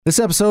This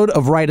episode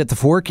of Right at the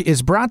Fork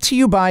is brought to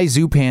you by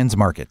Zupan's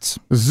Markets.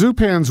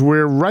 Zupan's,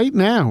 where right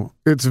now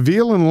it's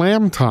veal and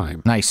lamb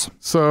time. Nice.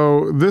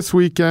 So this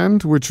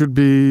weekend, which would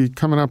be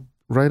coming up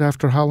right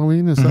after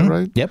Halloween, is that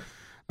right? Yep.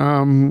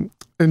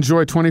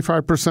 Enjoy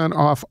 25%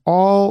 off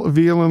all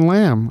veal and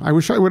lamb. I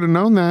wish I would have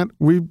known that.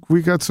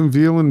 We got some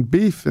veal and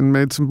beef and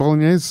made some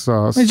bolognese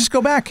sauce. Hey, just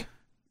go back.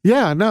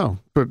 Yeah, no,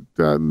 but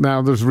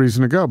now there's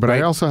reason to go. But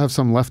I also have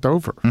some left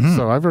over,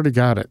 so I've already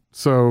got it.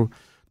 So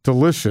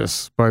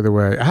delicious, by the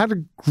way. I had a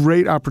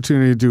great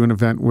opportunity to do an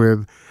event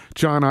with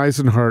John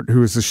Eisenhart,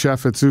 who is the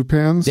chef at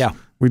Zupan's. Yeah.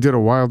 We did a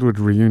Wildwood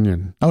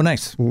reunion. Oh,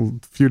 nice. A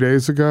few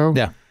days ago.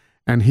 Yeah.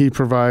 And he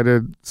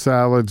provided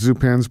salad.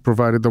 Zupan's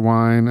provided the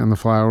wine and the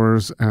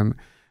flowers. And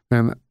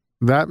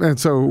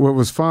so what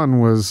was fun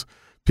was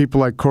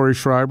people like Corey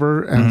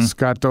Schreiber and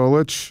Scott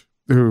Dolich,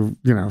 who,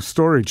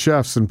 storied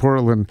chefs in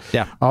Portland,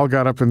 all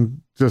got up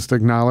and just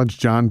acknowledged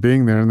John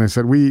being there. And they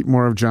said, we eat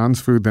more of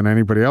John's food than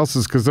anybody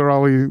else's because they're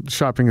all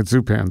shopping at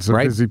Zupan's. They're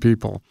busy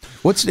people.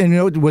 What's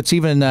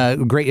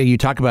even great, you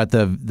talk about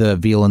the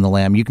veal and the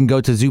lamb. You can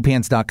go to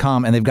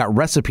Zupans.com and they've got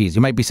recipes.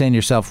 You might be saying to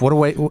yourself,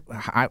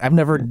 I've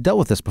never dealt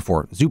with this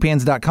before.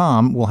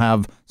 Zupans.com will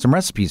have some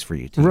recipes for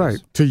you to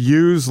use. To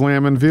use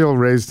lamb and veal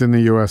raised in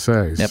the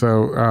USA. Yep.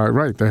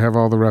 So, they have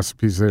all the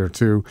recipes there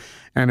too.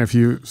 And if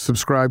you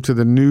subscribe to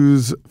the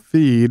news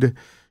feed,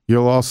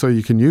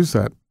 you can use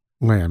that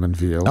lamb and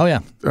veal. Oh,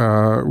 yeah.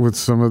 With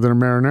some of their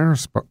marinara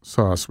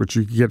sauce, which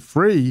you can get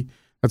free.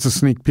 That's a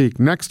sneak peek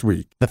next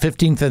week. The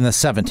 15th and the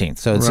 17th.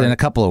 So it's in a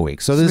couple of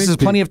weeks. So this is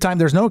plenty of time.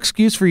 There's no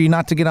excuse for you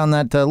not to get on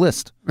that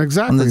list.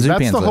 Exactly.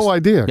 That's the whole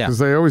idea, because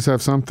they always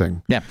have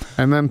something. Yeah.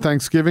 And then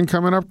Thanksgiving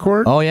coming up,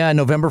 Court? Oh, yeah.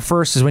 November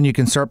 1st is when you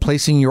can start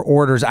placing your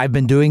orders. I've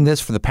been doing this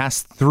for the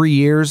past 3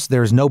 years.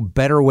 There's no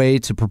better way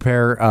to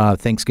prepare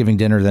Thanksgiving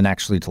dinner than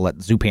actually to let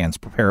Zupan's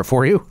prepare it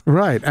for you.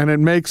 Right. And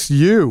it makes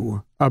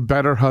you a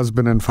better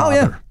husband and father. Oh,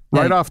 yeah.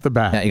 Right off the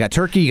bat. Yeah, you got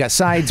turkey, you got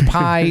sides,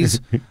 pies,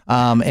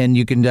 and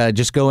you can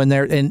just go in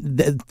there.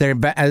 And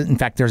in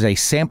fact, there's a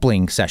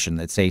sampling session.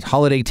 It's a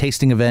holiday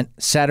tasting event,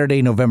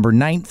 Saturday, November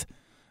 9th,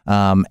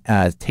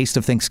 Taste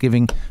of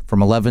Thanksgiving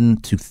from 11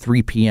 to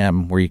 3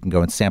 p.m., where you can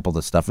go and sample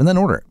this stuff and then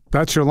order it.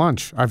 That's your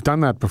lunch. I've done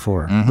that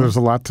before. There's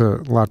a lot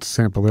to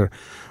sample there.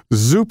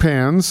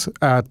 Zupan's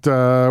at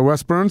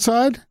West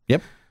Burnside.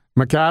 Yep.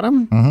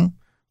 Macadam.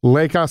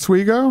 Lake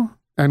Oswego.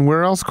 And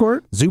where else,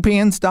 Court?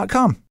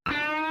 Zupans.com.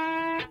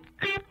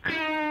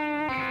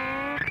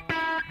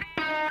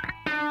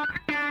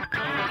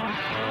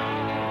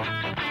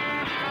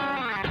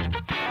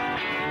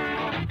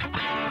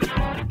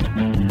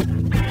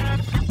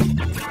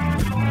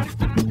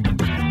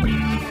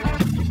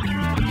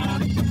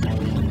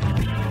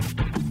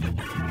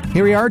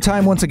 Here we are,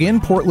 time once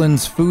again,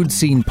 Portland's Food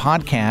Scene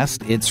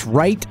Podcast. It's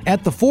Right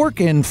at the Fork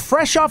and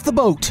fresh off the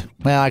boat.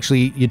 Well,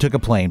 actually, you took a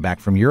plane back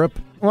from Europe.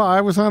 Well,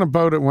 I was on a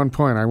boat at one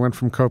point. I went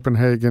from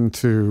Copenhagen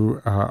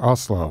to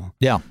Oslo.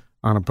 Yeah.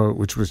 On a boat,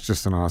 which was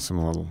just an awesome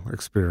little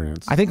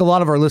experience. I think a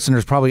lot of our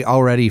listeners probably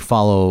already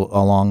follow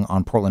along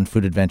on Portland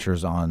Food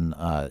Adventures on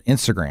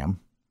Instagram.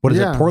 What is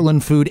it?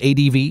 Portland Food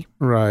ADV.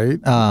 Right.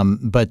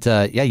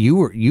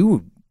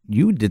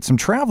 You did some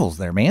travels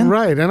there, man.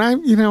 Right. And I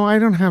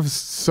don't have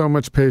so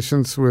much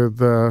patience with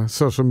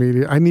social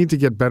media. I need to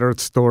get better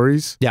at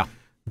stories. Yeah. I'm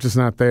just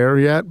not there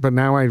yet. But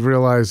now I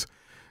realize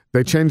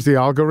they changed the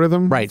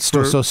algorithm. Right.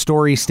 So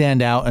stories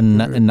stand out and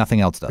nothing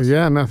else does.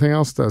 Yeah, nothing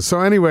else does. So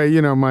anyway,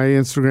 my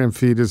Instagram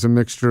feed is a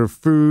mixture of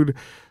food,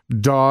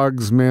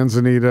 dogs,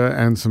 manzanita,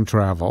 and some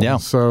travel. Yeah.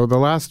 So the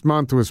last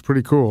month was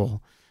pretty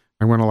cool.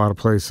 I went a lot of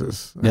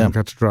places. Yeah. I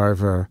got to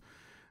drive a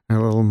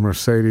little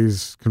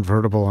Mercedes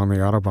convertible on the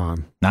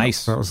Autobahn.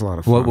 Nice. That was a lot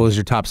of fun. What was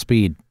your top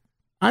speed?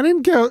 I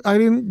didn't get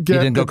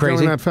go crazy?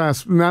 going that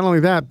fast. Not only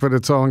that, but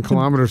it's all in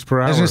kilometers per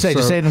hour. I was going to say,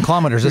 just say it in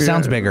kilometers. It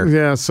sounds bigger.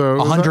 Yeah, so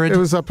 100? It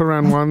was up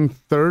around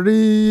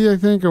 130, I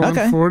think, or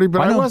 140.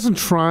 But I wasn't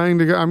trying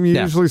to go. I'm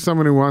usually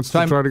someone who wants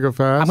to try to go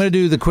fast. I'm going to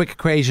do the quick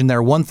equation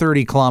there.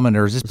 130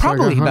 kilometers is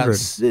probably like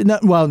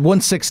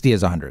 160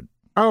 is 100.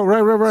 Oh,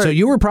 right. So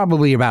you were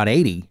probably about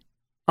 80.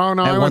 Oh,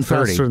 no, I went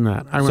faster than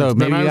that.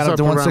 Maybe you got up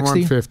to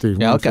 160? 150.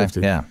 Yeah, 150.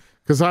 okay. Yeah.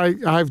 Because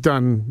I've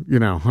done,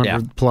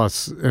 100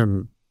 plus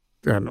in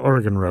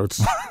Oregon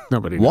roads.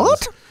 Nobody knows.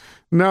 What?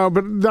 No,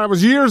 but that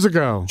was years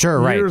ago. Sure,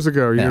 right. Years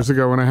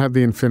ago when I had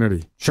the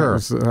Infinity. Sure.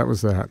 That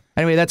was that.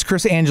 Anyway, that's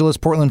Chris Angeles,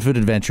 Portland Food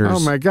Adventures. Oh,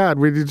 my God.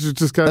 We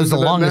just got That was the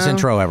longest now.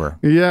 intro ever.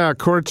 Yeah,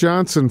 Court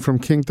Johnson from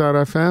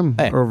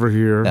Kink.fm over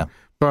here. Yeah.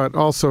 But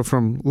also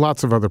from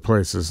lots of other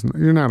places.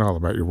 You're not all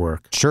about your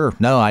work. Sure.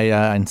 No,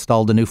 I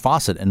installed a new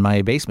faucet in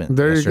my basement.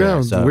 There you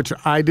go, so. which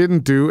I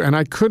didn't do and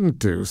I couldn't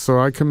do. So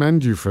I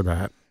commend you for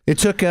that. It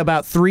took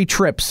about 3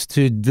 trips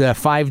to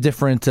 5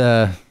 different,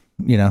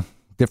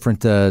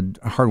 different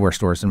hardware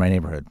stores in my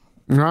neighborhood.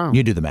 Wow.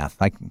 You do the math.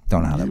 I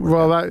don't know how that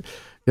works.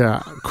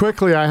 Well,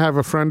 quickly, I have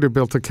a friend who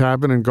built a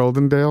cabin in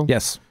Goldendale.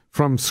 Yes.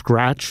 From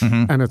scratch,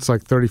 and it's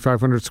like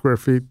 3,500 square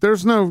feet.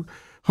 There's no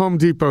Home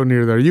Depot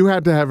near there. You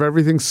had to have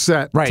everything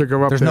set to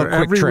go up there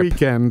every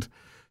weekend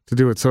to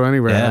do it. So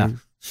anyway,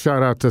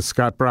 shout out to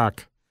Scott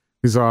Brock.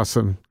 He's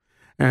awesome.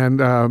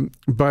 And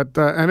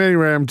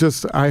anyway,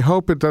 I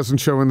hope it doesn't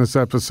show in this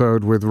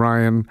episode with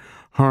Ryan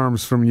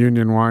Harms from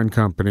Union Wine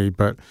Company,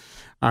 but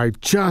I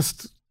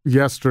just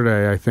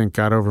yesterday, I think,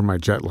 got over my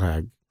jet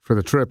lag for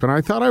the trip, and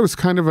I thought I was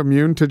kind of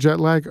immune to jet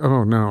lag.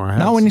 Oh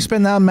no, when you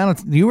spend that amount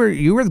of, you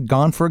were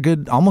gone for a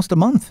good almost a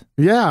month.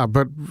 Yeah,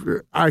 but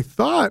I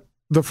thought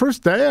the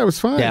first day I was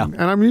fine,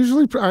 and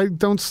I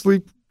don't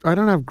sleep. I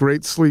don't have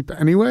great sleep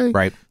anyway,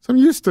 right? So I'm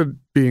used to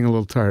being a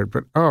little tired.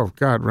 But oh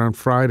God, around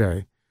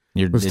Friday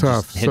it was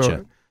tough.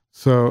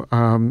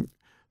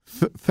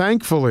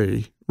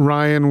 Thankfully,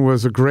 Ryan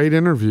was a great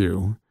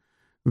interview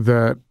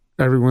that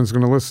everyone's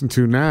going to listen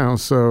to now.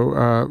 So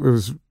it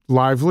was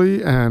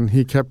lively, and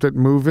he kept it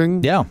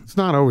moving. Yeah. It's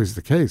not always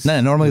the case. No,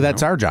 normally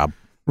that's our job.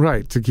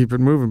 Right, to keep it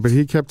moving. But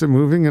he kept it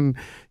moving, and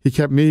he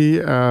kept me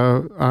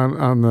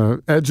on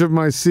the edge of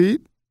my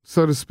seat,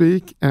 so to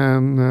speak,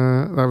 and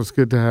that was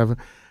good to have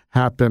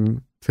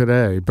happen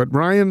today. But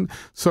Ryan,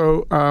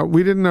 so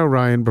we didn't know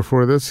Ryan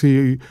before this.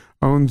 He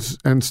owns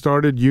and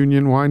started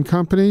Union Wine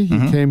Company. He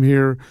came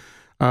here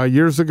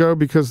years ago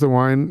because the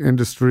wine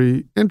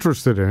industry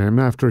interested in him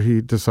after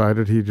he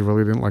decided he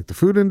really didn't like the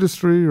food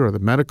industry or the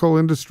medical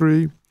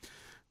industry,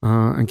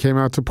 and came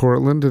out to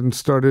Portland and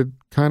started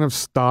kind of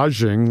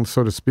staging,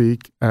 so to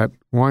speak, at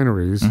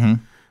wineries,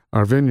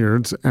 our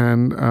vineyards,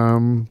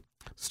 and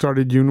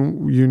started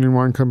Union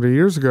Wine Company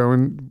years ago.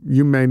 And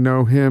you may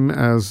know him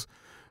as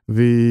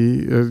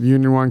the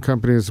Union Wine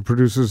Company is the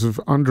producers of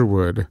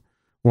Underwood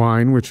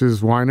wine, which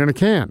is wine in a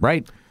can.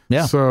 Right.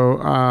 Yeah. So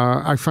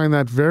I find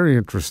that very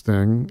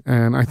interesting,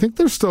 and I think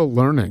they're still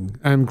learning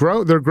and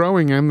they're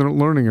growing and they're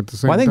learning at the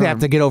same time. Well, I think they have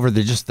to get over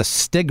just the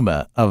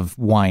stigma of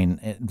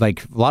wine.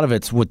 Like a lot of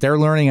it's what they're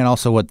learning and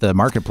also what the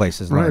marketplace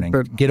is learning.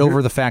 But get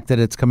over the fact that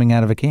it's coming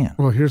out of a can.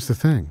 Well, here's the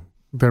thing.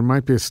 There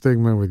might be a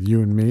stigma with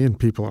you and me and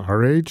people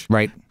our age.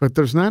 Right. But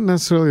there's not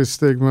necessarily a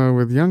stigma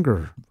with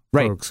younger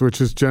folks, which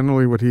is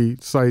generally what he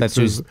cites. That's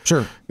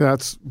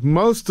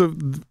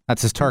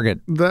that's his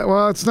target.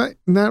 Well, it's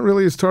not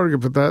really his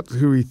target, but that's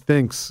who he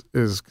thinks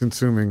is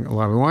consuming a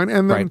lot of the wine.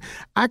 And then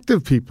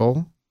active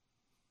people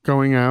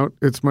going out,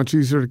 it's much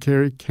easier to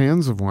carry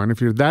cans of wine.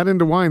 If you're that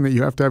into wine that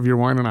you have to have your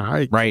wine on a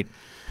hike, right?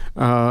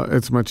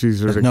 It's much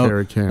easier to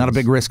carry cans. Not a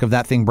big risk of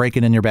that thing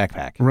breaking in your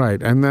backpack.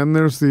 Right. And then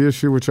there's the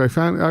issue, which I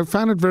found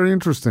it very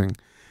interesting,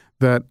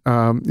 that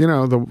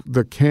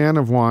the can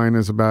of wine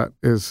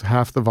is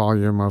half the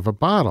volume of a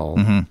bottle,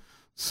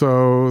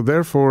 so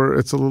therefore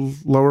it's a little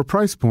lower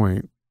price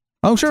point.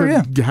 Oh,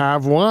 sure, to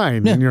have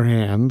wine in your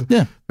hand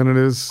than it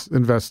is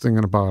investing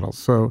in a bottle.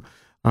 So,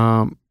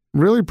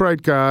 really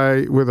bright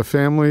guy with a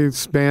family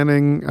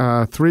spanning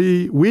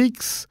 3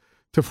 weeks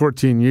to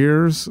 14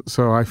 years.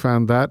 So I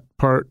found that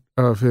part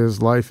of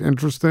his life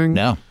interesting.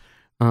 Yeah.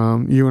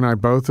 You and I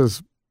both,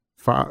 as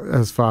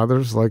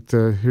fathers, like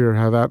to hear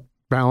how that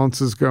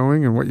balance is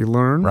going and what you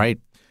learn. Right.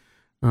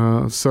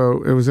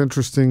 So it was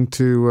interesting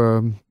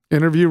to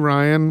interview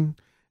Ryan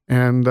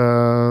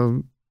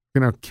and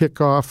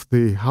kick off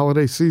the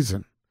holiday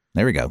season.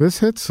 There we go. This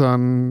hits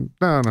on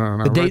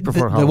right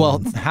before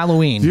Halloween.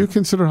 Halloween. Do you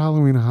consider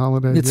Halloween a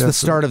holiday? It's the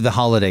start of the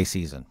holiday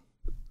season.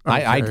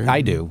 Okay.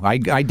 I do. I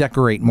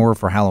decorate more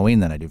for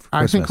Halloween than I do for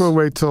Christmas. I think we'll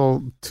wait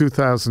till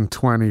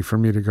 2020 for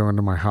me to go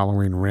into my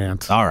Halloween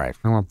rant. All right.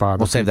 I won't bother.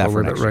 We'll save that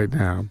for next it right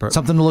now. But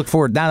something to look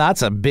forward. Now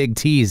that's a big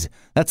tease.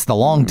 That's the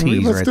long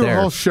tease right there. Let's do a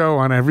whole show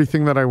on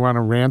everything that I want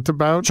to rant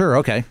about. Sure.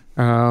 Okay.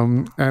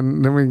 And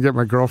then we can get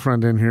my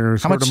girlfriend in here.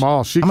 Heard them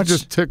all. She can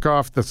just tick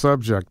off the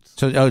subject.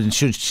 So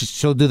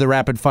she'll do the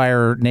rapid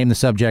fire, name the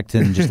subject,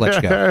 and just let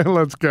you go.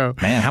 Let's go.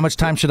 Man, how much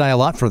time should I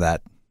allot for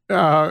that?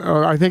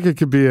 I think it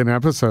could be an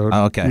episode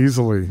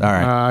easily. All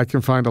right. I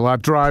can find a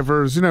lot.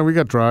 Drivers, we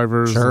got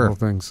drivers and whole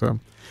thing. So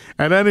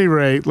at any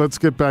rate, let's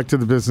get back to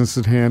the business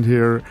at hand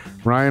here.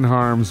 Ryan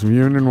Harms from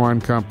Union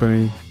Wine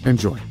Company.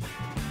 Enjoy.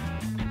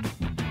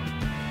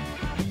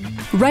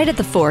 Right at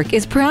the Fork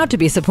is proud to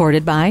be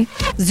supported by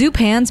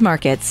Zupan's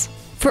Markets.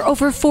 For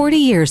over 40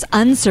 years,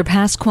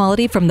 unsurpassed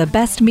quality from the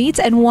best meats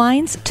and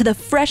wines to the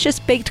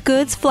freshest baked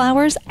goods,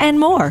 flowers, and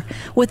more,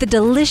 with a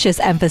delicious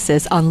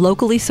emphasis on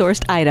locally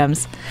sourced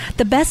items.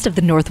 The best of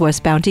the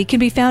Northwest Bounty can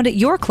be found at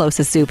your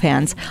closest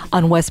Zupan's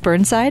on West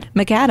Burnside,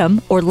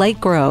 Macadam, or Lake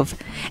Grove.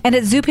 And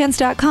at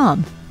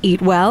Zupans.com.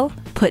 Eat well,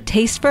 put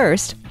taste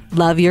first,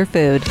 love your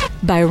food.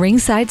 By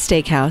Ringside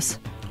Steakhouse.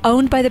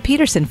 Owned by the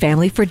Peterson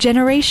family for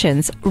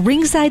generations,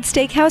 Ringside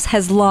Steakhouse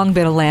has long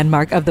been a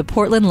landmark of the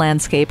Portland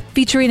landscape,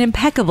 featuring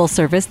impeccable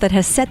service that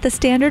has set the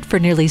standard for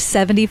nearly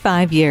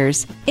 75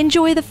 years.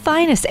 Enjoy the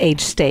finest aged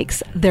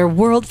steaks, their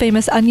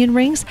world-famous onion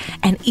rings,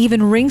 and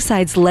even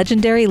Ringside's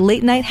legendary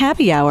late-night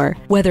happy hour.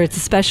 Whether it's a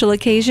special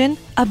occasion,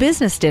 a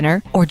business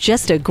dinner, or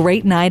just a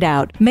great night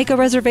out, make a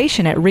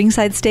reservation at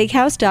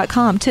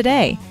ringsidesteakhouse.com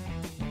today.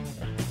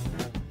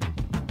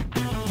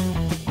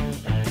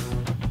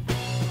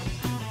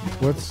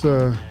 What's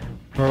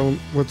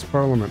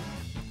Parliament?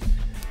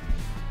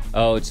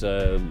 Oh, it's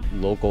a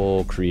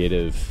local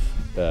creative.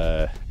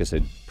 I guess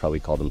they'd probably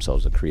call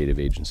themselves a creative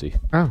agency.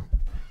 Oh,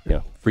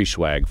 free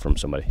swag from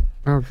somebody.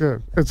 Oh,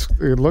 good.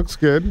 It looks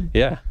good.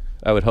 Yeah,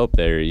 I would hope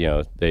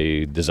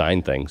they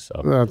design things.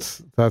 So.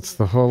 That's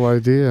the whole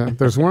idea.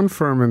 There's one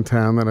firm in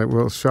town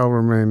that shall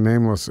remain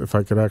nameless, if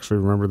I could actually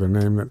remember the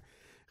name, that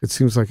it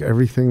seems like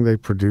everything they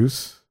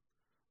produce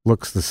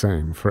looks the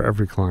same for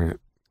every client.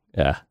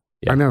 Yeah.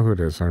 I know who it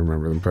is. I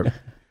remember them. But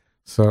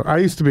so I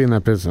used to be in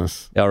that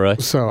business. Oh,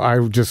 really? So I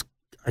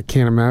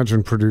can't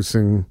imagine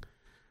producing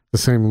the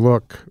same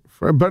look.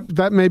 But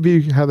that may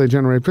be how they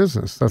generate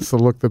business. That's the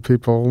look that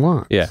people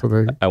want. Yeah.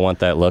 So I want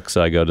that look,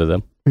 so I go to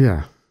them.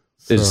 Yeah.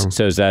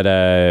 So is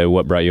that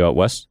what brought you out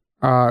west?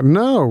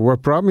 No,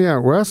 what brought me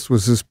out west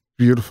was this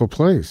beautiful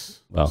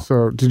place. Wow.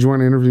 So did you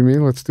want to interview me?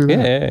 Let's do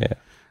that.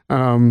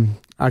 Yeah.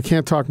 I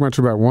can't talk much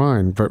about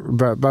wine, but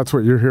that's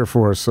what you're here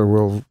for, so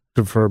we'll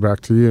defer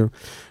back to you.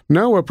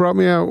 No, what brought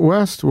me out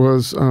west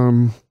was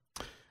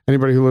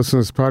anybody who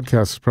listens to this podcast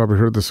has probably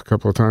heard this a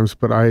couple of times,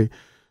 but I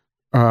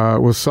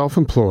was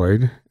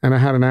self-employed and I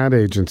had an ad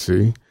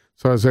agency,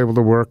 so I was able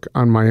to work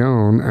on my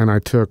own, and I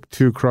took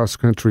 2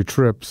 cross-country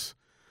trips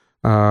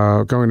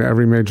going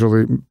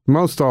to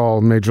most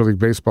all Major League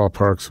Baseball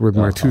parks with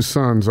my 2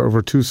 sons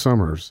over 2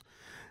 summers.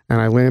 And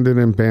I landed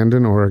in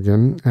Bandon,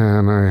 Oregon,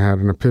 and I had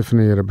an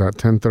epiphany at about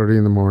 10:30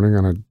 in the morning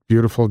on a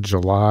beautiful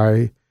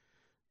July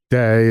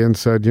day and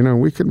said,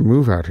 we could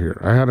move out here.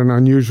 I had an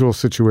unusual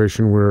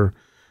situation where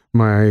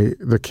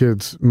the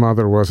kid's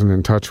mother wasn't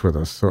in touch with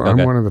us. So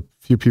I'm one of the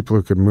few people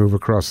who could move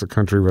across the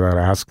country without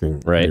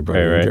asking anybody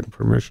and getting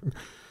permission.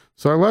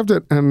 So I loved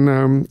it, and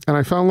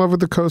I fell in love with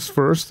the coast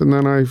first, and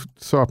then I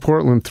saw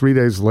Portland 3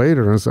 days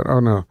later, and I said,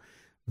 oh no,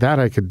 that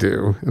I could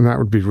do, and that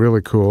would be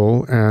really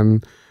cool.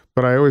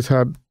 But I always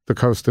had the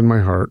coast in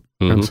my heart,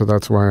 and so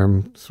that's why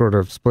I'm sort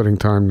of splitting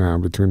time now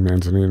between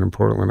Manzanita and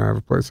Portland. I have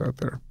a place out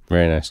there.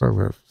 Very nice. So I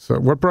live. So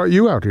what brought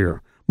you out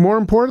here? More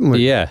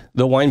importantly. Yeah,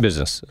 the wine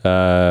business.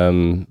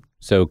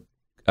 So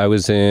I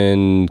was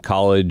in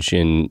college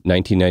in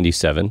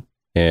 1997,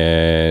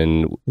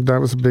 and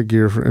that was a big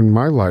year in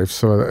my life,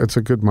 so it's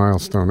a good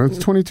milestone. It's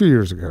 22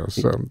 years ago,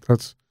 so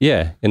that's...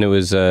 Yeah, and it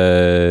was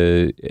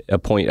a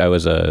point I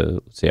would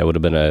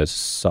have been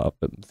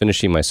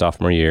finishing my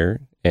sophomore year,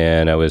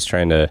 and I was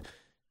trying to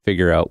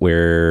figure out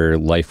where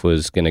life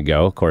was going to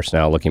go. Of course,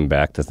 now looking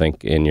back to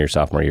think in your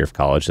sophomore year of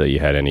college that you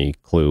had any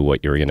clue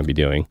what you were going to be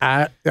doing.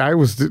 I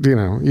was,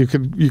 you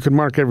could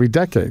mark every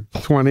decade,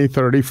 20,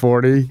 30,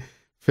 40,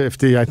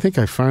 50. I think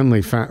I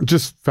finally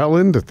just fell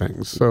into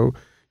things. So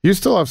you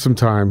still have some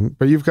time,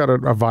 but you've got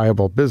a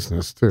viable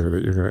business too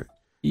that you're going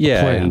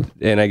to plan.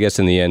 And I guess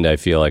in the end, I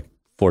feel like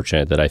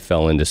fortunate that I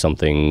fell into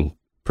something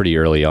pretty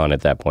early on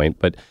at that point.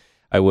 But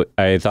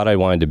I thought I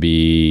wanted to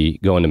be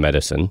going to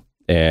medicine.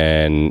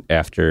 And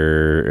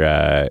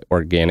after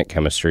organic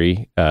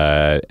chemistry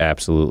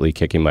absolutely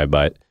kicking my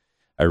butt,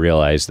 I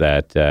realized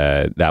that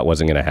that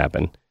wasn't going to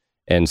happen.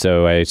 And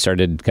so I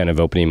started kind of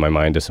opening my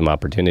mind to some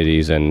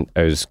opportunities, and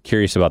I was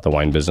curious about the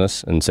wine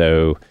business. And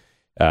so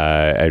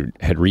I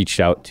had reached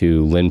out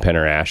to Lynn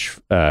Penner-Ash,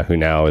 who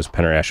now is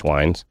Penner-Ash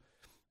Wines.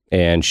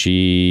 And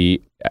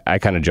I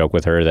kind of joke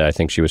with her that I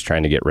think she was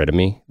trying to get rid of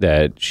me,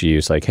 that she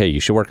was like, hey, you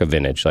should work a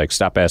vintage. Like,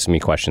 stop asking me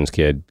questions,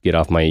 kid. Get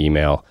off my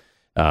email.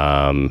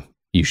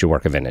 You should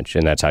work a vintage,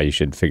 and that's how you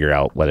should figure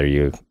out whether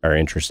you are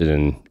interested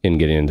in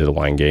getting into the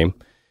wine game.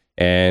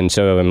 And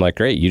so I'm like,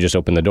 great, you just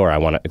opened the door. I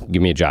want to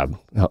give me a job.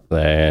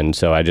 And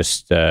so I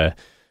just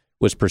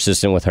was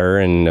persistent with her,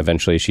 and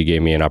eventually she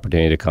gave me an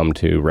opportunity to come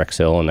to Rex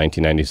Hill in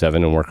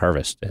 1997 and work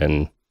harvest.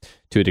 And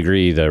to a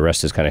degree, the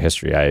rest is kind of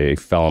history. I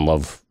fell in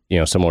love,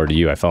 similar to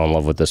you, I fell in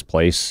love with this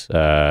place.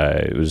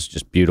 It was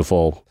just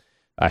beautiful.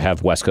 I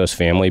have West Coast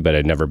family, but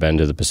I'd never been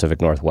to the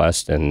Pacific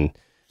Northwest, and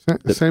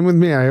same with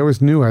me. I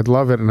always knew I'd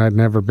love it, and I'd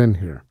never been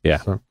here.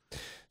 Yeah.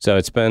 So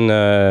it's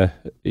been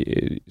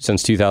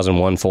since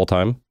 2001 full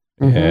time,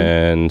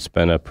 and it's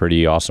been a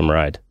pretty awesome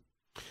ride.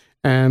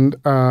 And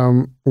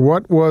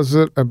what was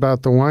it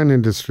about the wine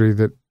industry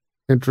that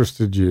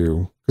interested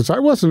you? Because I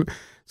wasn't.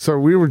 So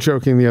we were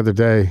joking the other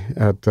day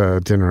at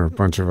dinner. A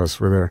bunch of us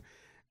were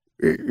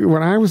there.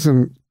 When I was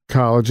in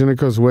college, and it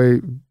goes way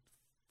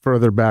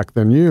further back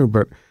than you,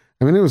 but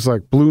I mean, it was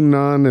like Blue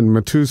Nun and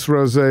Matus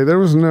Rosé. There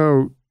was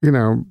no.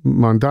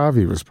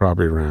 Mondavi was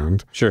probably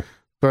around. Sure.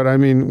 But I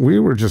mean, we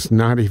were just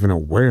not even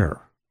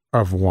aware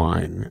of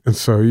wine. And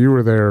so you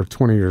were there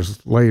 20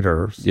 years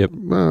later. Yep.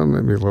 Well,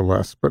 maybe a little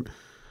less. But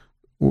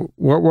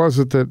what was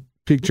it that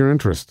piqued your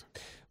interest?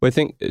 Well, I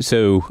think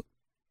so.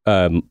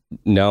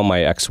 Now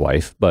my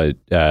ex-wife, but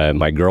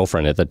my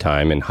girlfriend at the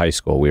time in high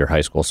school, we were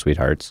high school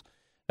sweethearts.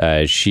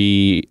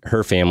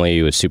 Her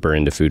family was super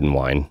into food and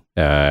wine.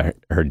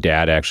 Her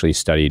dad actually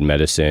studied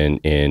medicine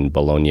in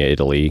Bologna,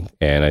 Italy,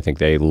 and I think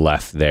they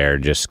left there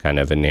just kind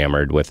of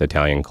enamored with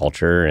Italian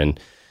culture, and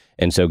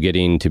so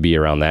getting to be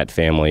around that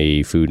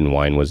family, food and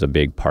wine was a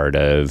big part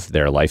of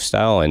their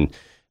lifestyle, and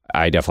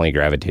I definitely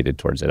gravitated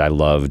towards it. I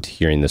loved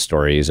hearing the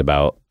stories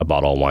about a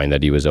bottle of wine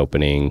that he was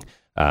opening.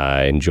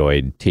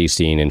 Enjoyed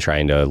tasting and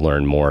trying to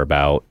learn more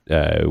about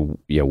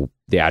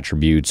the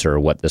attributes or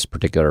what this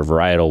particular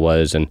varietal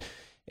was,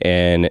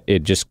 and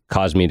it just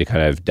caused me to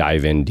kind of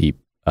dive in deep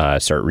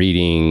start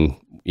reading,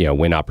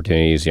 win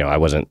opportunities. I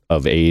wasn't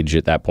of age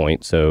at that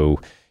point. So,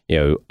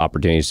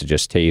 opportunities to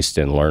just taste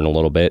and learn a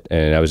little bit.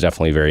 And I was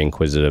definitely very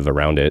inquisitive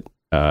around it.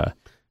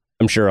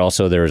 I'm sure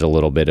also there was a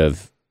little bit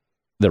of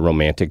the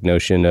romantic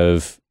notion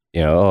of,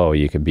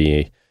 you could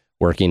be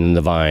working in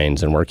the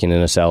vines and working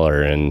in a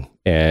cellar.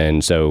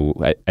 And so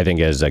I think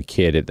as a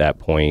kid at that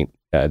point,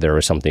 there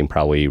was something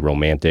probably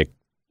romantically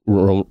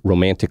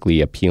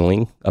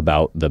appealing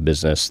about the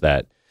business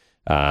that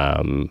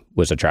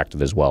was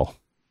attractive as well.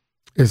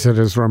 Is it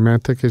as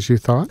romantic as you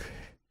thought?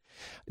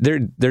 There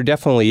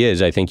definitely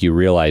is. I think you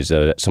realize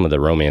that some of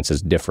the romance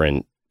is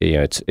different.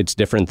 It's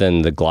different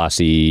than the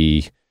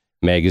glossy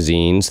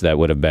magazines that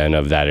would have been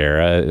of that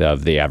era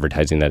of the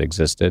advertising that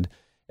existed.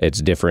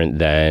 It's different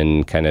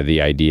than kind of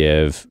the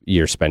idea of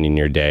you're spending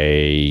your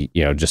day,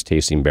 just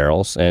tasting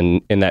barrels.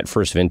 And that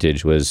first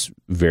vintage was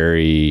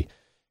very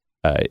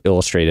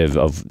illustrative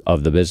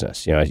of the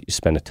business. You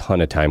spend a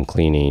ton of time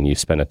cleaning. You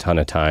spend a ton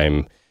of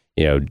time,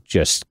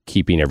 just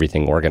keeping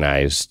everything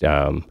organized.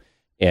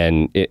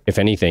 And if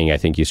anything, I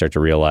think you start to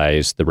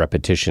realize the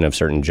repetition of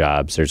certain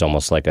jobs. There's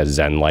almost like a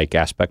Zen-like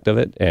aspect of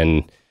it.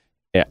 And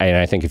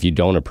I think if you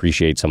don't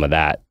appreciate some of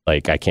that,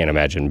 like I can't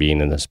imagine being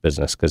in this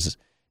business because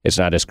it's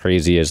not as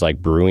crazy as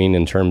like brewing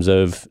in terms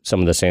of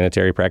some of the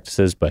sanitary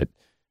practices, but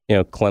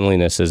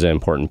cleanliness is an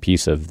important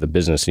piece of the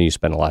business, and you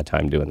spend a lot of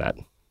time doing that.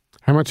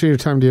 How much of your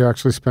time do you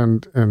actually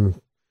spend in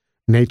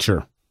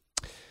nature?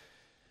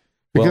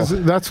 Because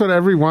that's what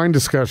every wine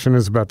discussion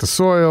is about: the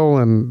soil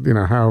and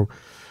how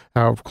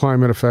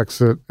climate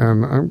affects it.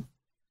 And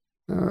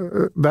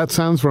that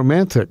sounds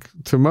romantic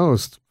to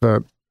most,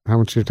 but how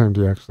much of your time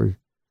do you actually?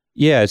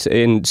 Yeah,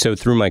 and so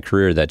through my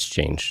career, that's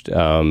changed.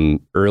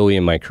 Early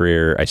in my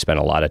career, I spent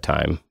a lot of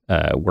time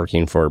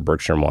working for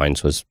Berkshire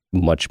Wines, was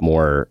much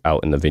more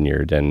out in the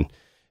vineyard. And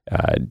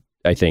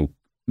I think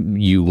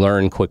you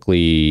learn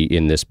quickly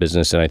in this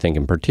business, and I think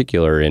in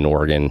particular in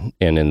Oregon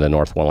and in the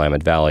North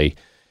Willamette Valley,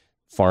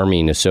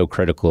 farming is so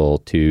critical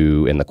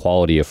to, and the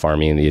quality of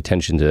farming and the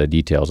attention to the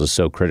details is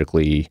so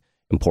critically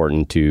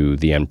important to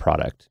the end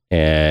product.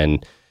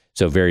 And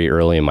so very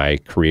early in my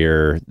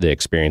career, the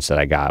experience that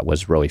I got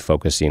was really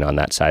focusing on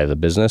that side of the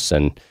business.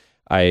 And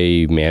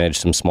I managed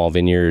some small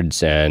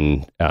vineyards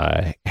and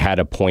had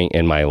a point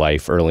in my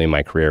life early in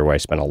my career where I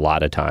spent a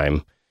lot of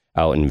time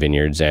out in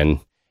vineyards. And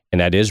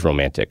that is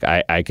romantic.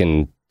 I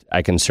can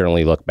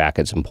certainly look back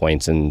at some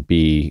points and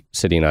be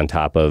sitting on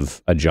top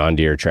of a John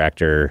Deere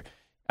tractor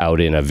out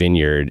in a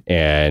vineyard,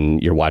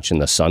 and you're watching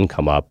the sun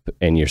come up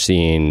and you're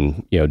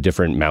seeing,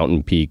 different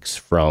mountain peaks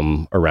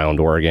from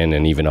around Oregon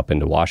and even up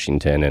into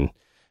Washington. And I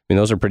mean,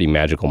 those are pretty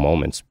magical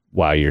moments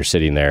while you're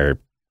sitting there,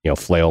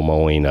 flail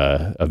mowing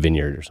a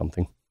vineyard or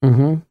something.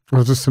 Mm-hmm.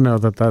 Well, just to know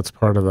that that's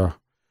part of the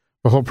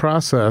whole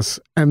process.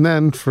 And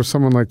then for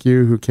someone like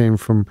you who came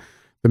from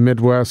the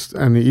Midwest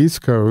and the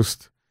East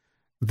Coast,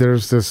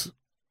 there's this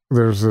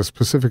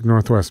Pacific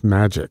Northwest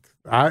magic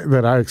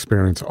that I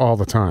experience all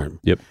the time.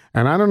 Yep.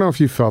 And I don't know if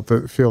you feel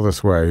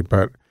this way,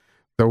 but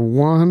the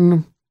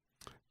one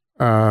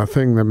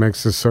thing that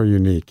makes this so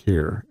unique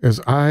here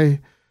is I'm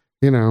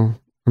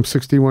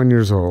 61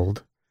 years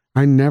old.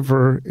 I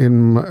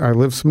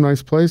live some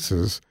nice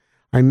places.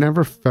 I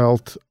never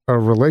felt a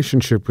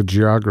relationship with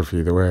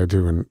geography the way I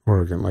do in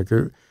Oregon. Like,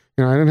 I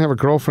didn't have a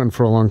girlfriend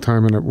for a long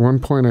time. And at one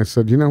point I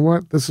said, you know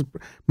what,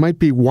 might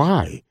be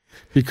why.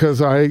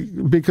 Because I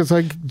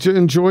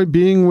enjoy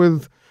being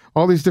with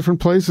all these different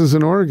places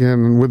in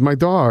Oregon and with my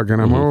dog, and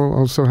I'm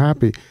all so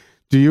happy.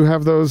 Do you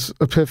have those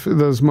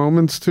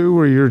moments too,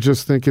 where you're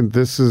just thinking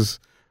this is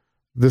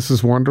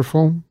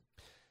wonderful?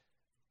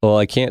 Well,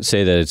 I can't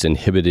say that it's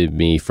inhibited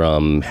me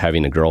from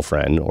having a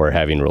girlfriend or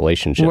having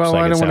relationships. Well,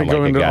 I don't want to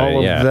go into all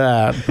of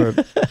that,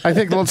 but I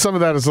think some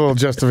of that is a little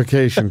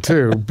justification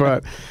too.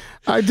 But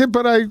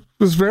I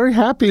was very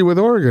happy with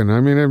Oregon.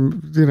 I mean,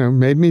 it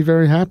made me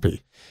very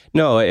happy.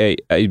 No, I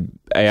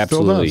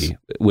absolutely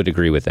would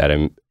agree with that.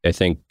 I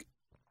think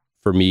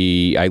for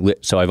me,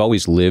 so I've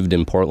always lived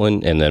in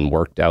Portland and then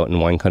worked out in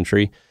wine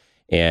country.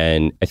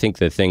 And I think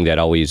the thing that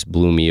always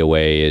blew me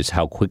away is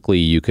how quickly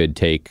you could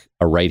take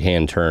a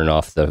right-hand turn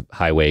off the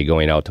highway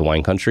going out to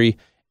wine country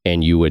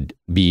and you would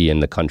be in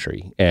the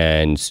country.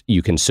 And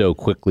you can so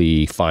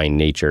quickly find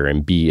nature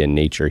and be in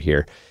nature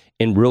here.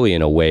 And really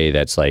in a way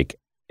that's like,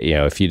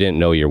 if you didn't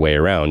know your way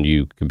around,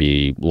 you could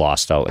be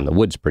lost out in the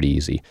woods pretty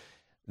easy.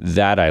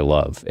 That I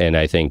love. And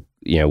I think,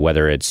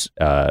 whether it's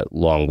a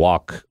long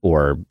walk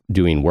or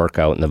doing work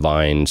out in the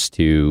vines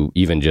to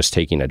even just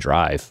taking a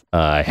drive.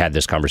 I had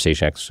this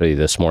conversation actually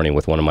this morning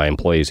with one of my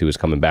employees who was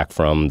coming back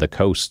from the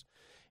coast,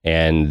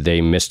 and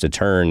they missed a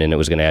turn and it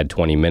was going to add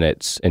 20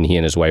 minutes. And he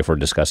and his wife were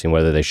discussing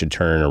whether they should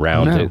turn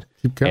around.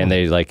 And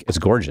they it's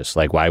gorgeous.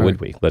 Like, why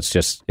would we? Let's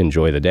just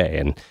enjoy the day.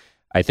 And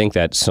I think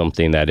that's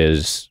something that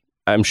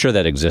I'm sure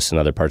that exists in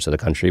other parts of the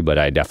country, but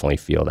I definitely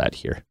feel that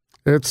here.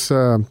 It's,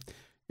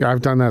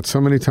 I've done that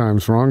so many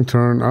times. Wrong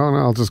turn. Oh, no,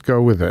 I'll just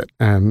go with it.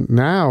 And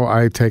now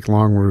I take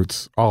long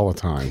routes all the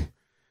time.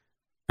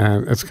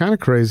 And it's kind of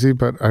crazy,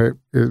 but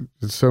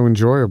it's so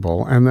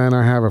enjoyable. And then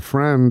I have a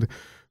friend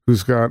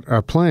who's got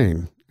a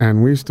plane.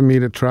 And we used to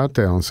meet at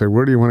Troutdale and say,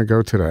 where do you want to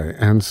go today?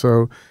 And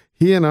so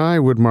he and I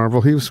would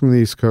marvel. He was from the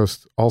East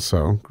Coast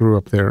also, grew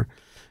up there.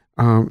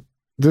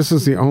 This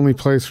is the only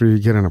place where you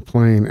get in a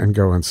plane and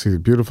go and see the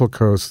beautiful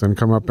coast and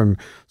come up and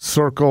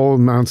circle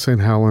Mount St.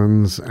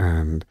 Helens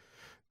and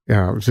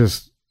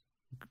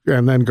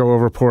and then go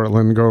over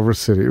Portland, go over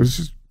city. It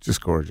was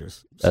just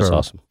gorgeous. That's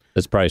awesome.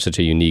 That's probably such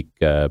a unique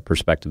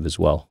perspective as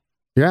well.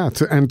 Yeah,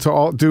 to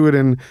all do it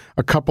in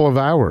a couple of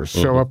hours.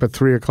 Show up at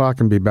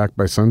 3:00 and be back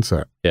by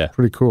sunset. Yeah,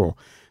 pretty cool.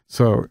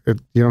 So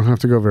you don't have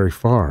to go very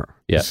far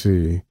to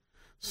see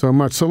so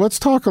much. So let's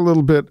talk a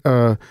little bit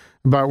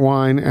about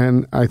wine.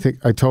 And I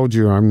think I told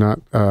you I'm not.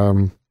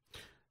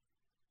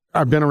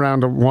 I've been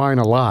around wine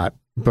a lot,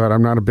 but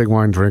I'm not a big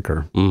wine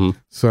drinker. Mm-hmm.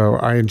 So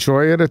I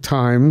enjoy it at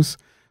times,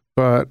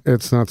 but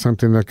it's not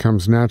something that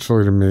comes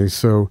naturally to me.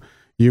 So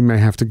you may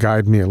have to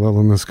guide me a little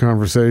in this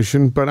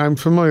conversation. But I'm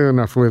familiar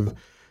enough with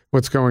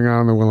what's going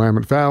on in the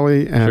Willamette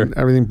Valley and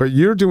everything. But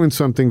you're doing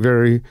something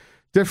very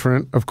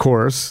different, of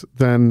course,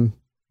 than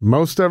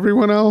most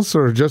everyone else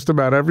or just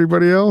about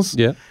everybody else.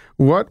 Yeah.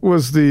 What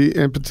was the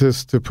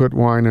impetus to put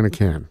wine in a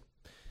can?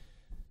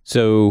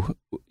 So,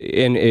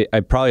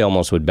 I probably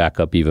almost would back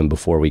up even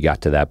before we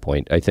got to that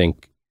point. I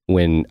think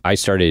when I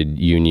started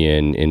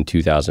Union in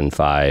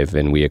 2005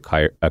 and we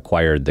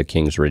acquired the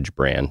Kings Ridge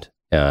brand,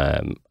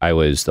 I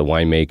was the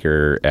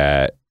winemaker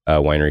at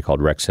a winery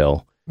called Rex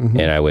Hill,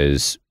 and I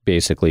was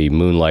basically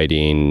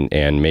moonlighting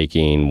and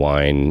making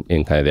wine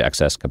in kind of the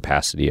excess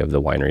capacity of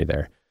the winery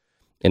there.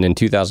 And in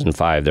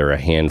 2005, there were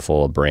a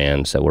handful of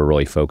brands that were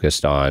really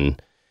focused on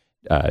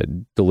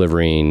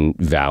delivering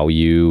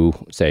value,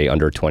 say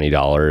under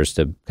 $20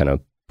 to kind of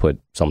put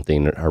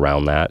something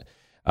around that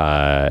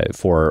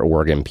for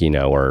Oregon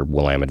Pinot or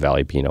Willamette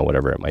Valley Pinot,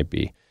 whatever it might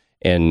be.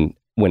 And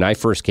when I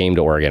first came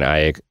to Oregon,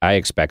 I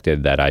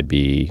expected that I'd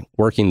be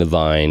working the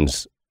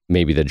vines.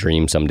 Maybe the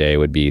dream someday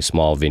would be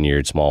small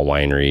vineyard, small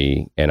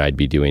winery, and I'd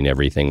be doing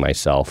everything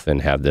myself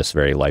and have this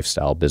very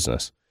lifestyle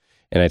business.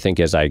 And I think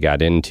as I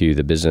got into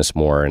the business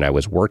more and I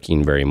was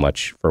working very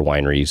much for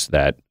wineries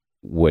that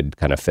would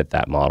kind of fit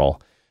that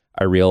model,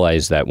 I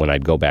realized that when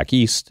I'd go back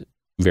east,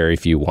 very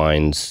few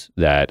wines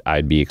that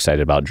I'd be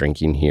excited about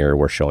drinking here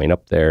were showing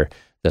up there.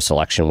 The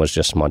selection was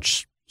just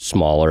much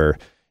smaller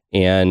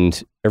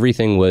and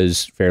everything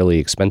was fairly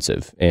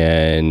expensive.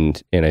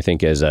 And I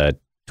think as a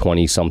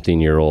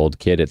 20-something-year-old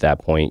kid at that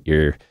point,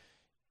 your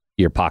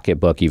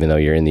pocketbook, even though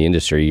you're in the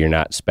industry, you're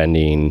not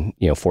spending,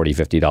 $40,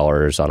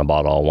 $50 on a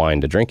bottle of wine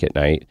to drink at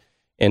night.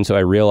 And so I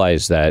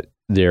realized that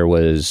there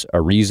was a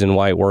reason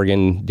why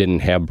Oregon didn't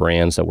have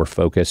brands that were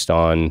focused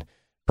on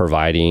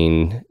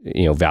providing,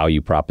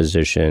 value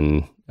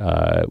proposition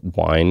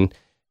wine.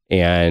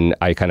 And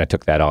I kind of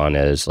took that on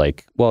as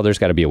like, well, there's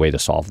got to be a way to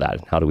solve that.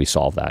 How do we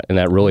solve that? And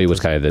that really was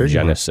kind of the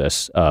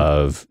genesis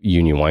of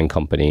Union Wine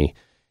Company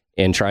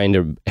and trying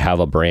to have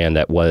a brand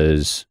that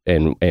was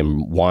and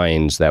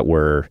wines that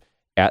were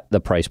at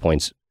the price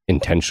points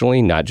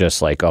intentionally, not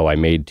just like, oh, I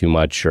made too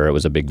much or it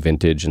was a big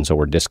vintage and so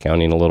we're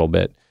discounting a little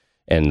bit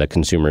and the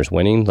consumer's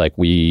winning. Like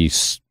we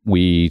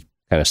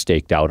kind of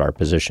staked out our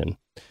position.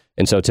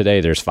 And so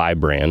today there's 5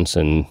 brands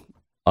and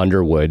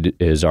Underwood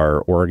is our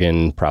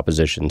Oregon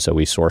proposition. So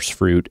we source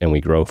fruit and we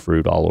grow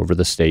fruit all over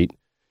the state.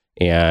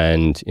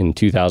 And in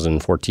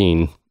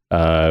 2014,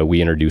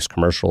 we introduced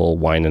commercial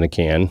wine in a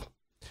can.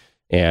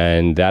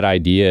 And that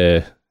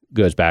idea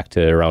goes back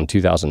to around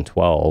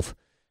 2012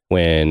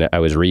 when I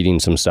was reading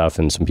some stuff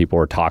and some people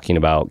were talking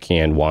about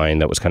canned wine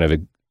that was kind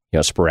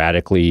of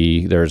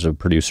sporadically. There's a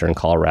producer in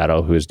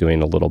Colorado who was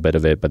doing a little bit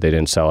of it, but they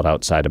didn't sell it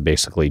outside of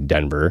basically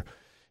Denver.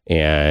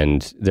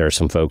 And there are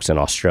some folks in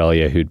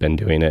Australia who'd been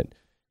doing it.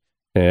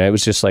 And it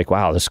was just like,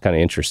 wow, this is kind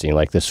of interesting.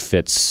 Like this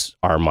fits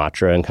our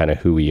mantra and kind of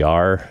who we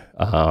are.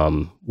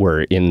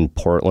 We're in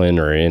Portland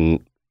or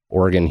in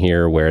Oregon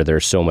here where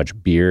there's so much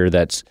beer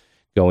that's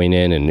going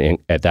in. And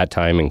at that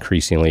time,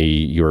 increasingly,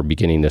 you were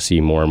beginning to see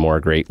more and more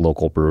great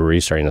local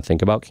breweries starting to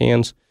think about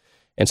cans.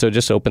 And so it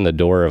just opened the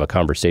door of a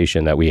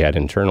conversation that we had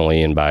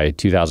internally. And by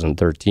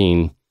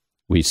 2013,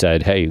 we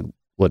said, hey,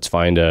 let's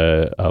find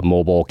a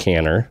mobile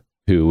canner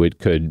who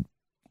could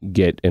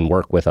get and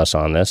work with us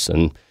on this.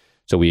 And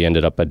so we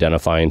ended up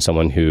identifying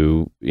someone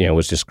who,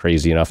 was just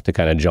crazy enough to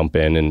kind of jump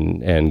in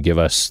and give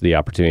us the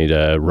opportunity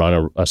to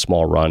run a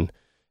small run.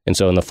 And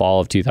so in the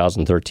fall of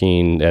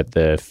 2013 at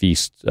the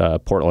Feast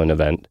Portland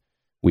event,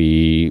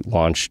 we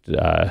launched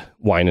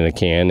wine in a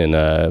can. And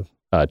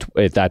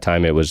at that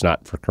time, it was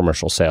not for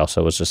commercial sale.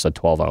 So it was just a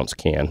 12-ounce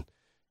can.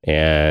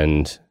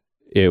 And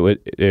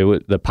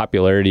the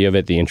popularity of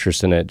it, the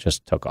interest in it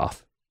just took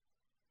off.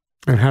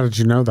 And how did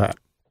you know that?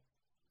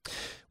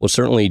 Well,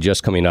 certainly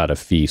just coming out of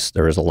Feast,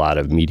 there was a lot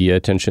of media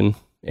attention.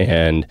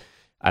 And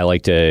I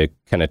like to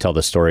kind of tell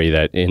the story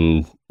that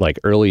in like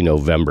early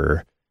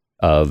November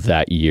of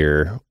that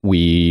year,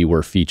 we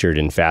were featured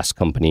in Fast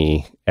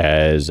Company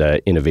as an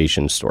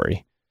innovation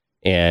story.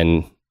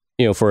 And,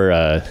 for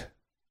a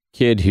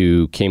kid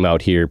who came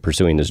out here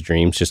pursuing his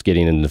dreams, just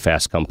getting into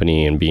Fast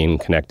Company and being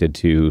connected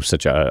to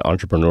such an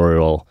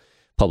entrepreneurial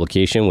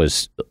publication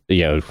was,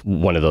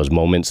 one of those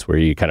moments where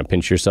you kind of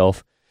pinch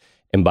yourself.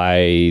 And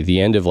by the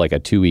end of like a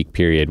 2-week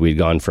period, we'd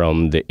gone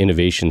from the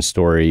innovation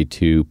story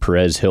to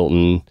Perez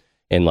Hilton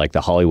and like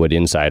the Hollywood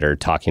Insider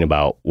talking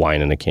about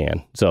wine in a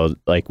can. So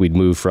like we'd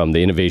move from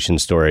the innovation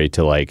story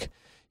to like,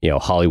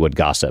 Hollywood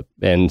gossip.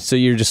 And so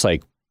you're just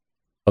like,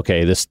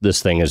 okay,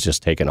 this thing has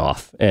just taken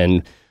off.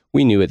 And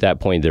we knew at that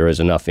point there was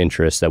enough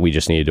interest that we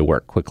just needed to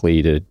work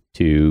quickly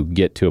to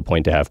get to a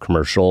point to have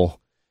commercial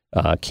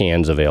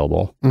cans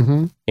available.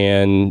 Mm-hmm.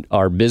 And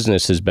our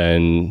business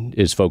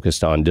is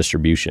focused on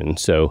distribution.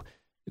 So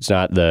it's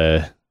not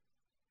the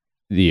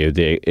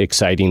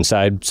exciting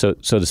side, so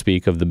to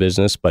speak, of the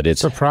business, but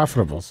it's the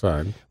profitable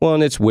side. Well,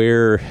 and it's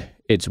where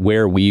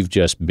we've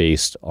just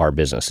based our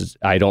business.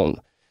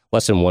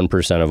 Less than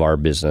 1% of our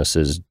business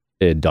is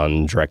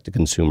done direct to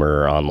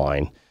consumer or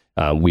online.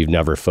 We've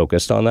never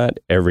focused on that.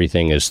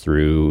 Everything is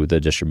through the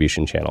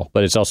distribution channel,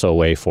 but it's also a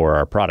way for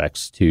our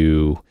products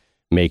to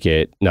make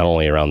it not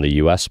only around the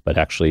U.S., but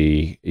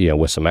actually,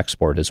 with some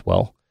export as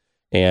well.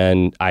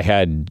 And I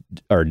had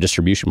our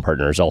distribution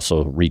partners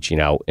also reaching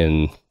out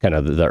in kind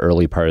of the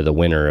early part of the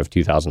winter of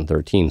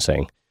 2013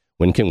 saying,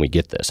 when can we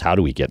get this? How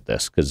do we get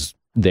this? Because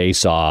they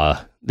saw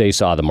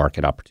the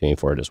market opportunity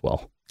for it as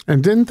well.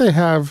 And didn't they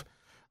have,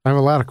 I have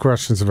a lot of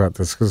questions about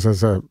this because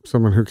as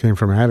someone who came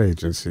from ad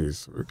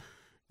agencies,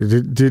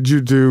 did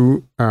you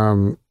do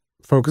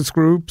focus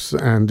groups?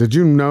 And did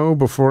you know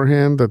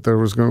beforehand that there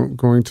was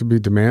going to be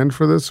demand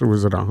for this, or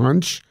was it a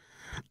hunch?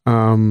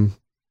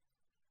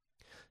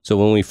 So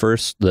when we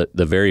the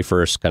very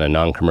first kind of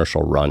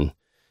non-commercial run,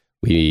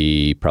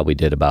 we probably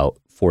did about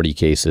 40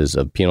 cases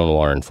of Pinot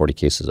Noir and 40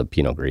 cases of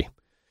Pinot Gris.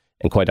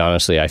 And quite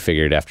honestly, I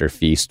figured after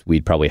Feast,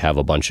 we'd probably have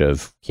a bunch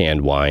of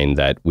canned wine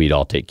that we'd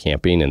all take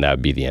camping, and that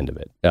would be the end of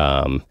it.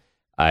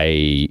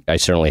 I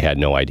certainly had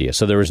no idea.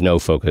 So there was no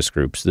focus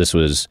groups. This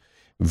was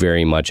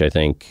very much, I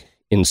think,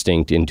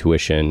 instinct,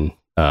 intuition,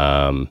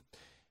 and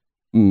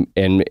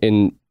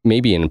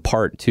maybe in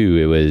part too,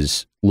 it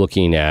was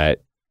looking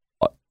at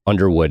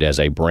Underwood as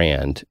a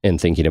brand and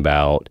thinking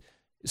about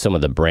some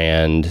of the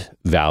brand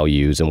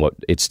values and what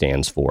it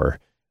stands for,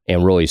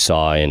 and really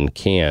saw in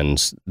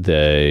cans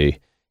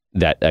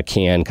that a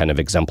can kind of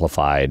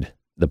exemplified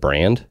the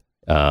brand.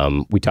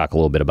 We talk a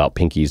little bit about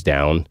pinkies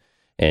down,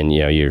 and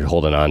you're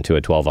holding on to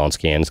a 12-ounce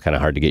can. It's kind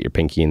of hard to get your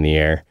pinky in the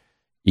air.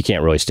 You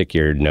can't really stick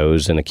your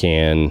nose in a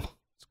can.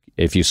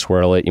 If you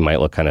swirl it, you might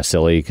look kind of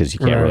silly because you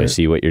can't really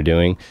see what you're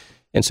doing.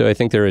 And so I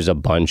think there is a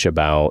bunch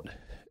about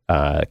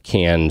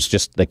cans,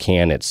 just the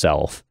can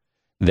itself,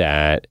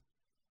 that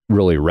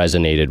really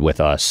resonated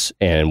with us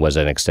and was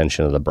an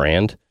extension of the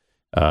brand.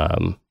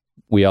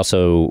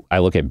 I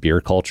look at beer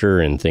culture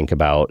and think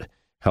about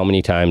how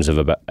many times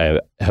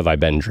have I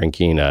been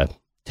drinking a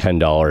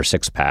 $10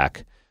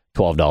 six-pack,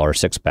 $12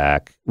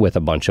 six-pack with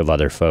a bunch of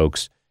other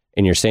folks,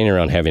 and you're sitting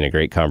around having a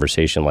great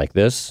conversation like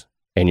this,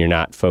 and you're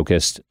not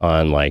focused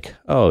on like,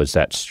 oh, is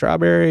that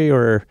strawberry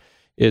or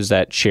is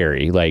that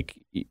cherry? Like,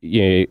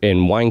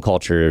 in wine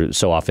culture,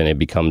 so often it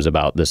becomes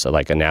about this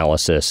like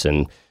analysis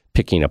and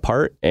picking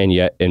apart. And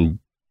yet in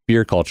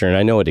beer culture, and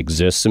I know it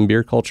exists in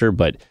beer culture,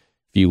 but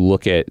if you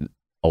look at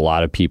a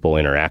lot of people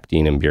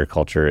interacting in beer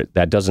culture,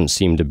 that doesn't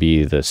seem to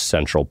be the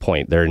central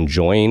point. They're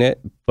enjoying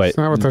it, but it's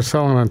not what they're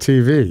selling on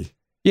TV.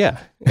 Yeah.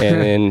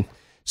 And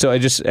so I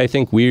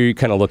think we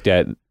kind of looked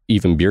at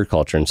even beer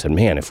culture and said,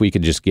 man, if we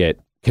could just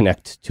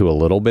connect to a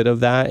little bit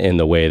of that in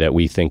the way that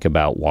we think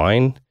about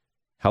wine,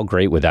 how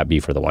great would that be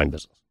for the wine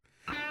business?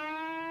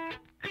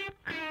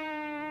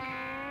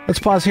 Let's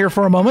pause here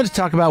for a moment to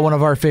talk about one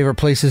of our favorite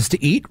places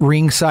to eat,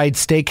 Ringside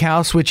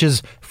Steakhouse, which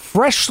is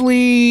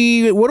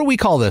freshly, what do we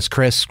call this,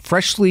 Chris?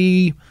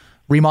 Freshly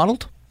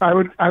remodeled? I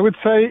would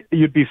say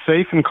you'd be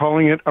safe in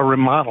calling it a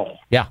remodel.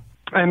 Yeah.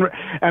 And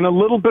a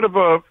little bit of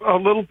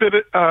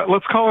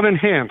let's call it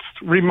enhanced,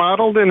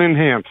 remodeled and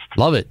enhanced.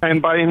 Love it.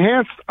 And by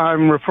enhanced,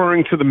 I'm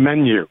referring to the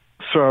menu.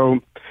 So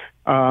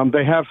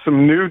they have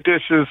some new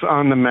dishes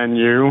on the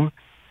menu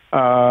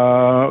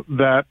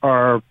that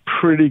are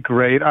pretty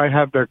great. I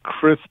had the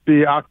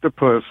crispy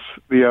octopus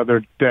the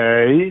other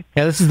day.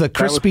 Yeah, this is the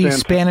crispy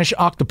Spanish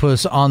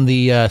octopus on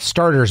the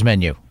starters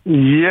menu.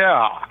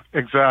 Yeah,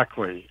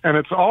 exactly. And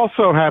it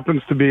also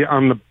happens to be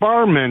on the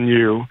bar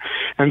menu.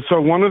 And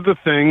so one of the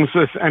things,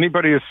 if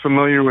anybody is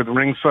familiar with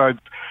Ringside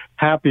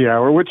Happy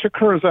Hour, which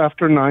occurs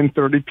after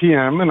 9:30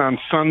 p.m. and on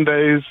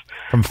Sundays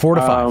from 4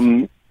 to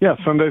 5.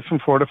 Sundays from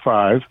 4 to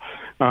 5.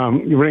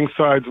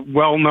 Ringside's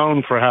well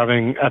known for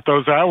having, at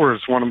those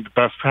hours, one of the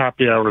best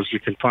happy hours you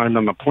can find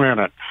on the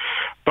planet.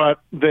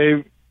 But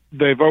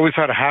they've always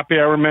had a happy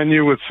hour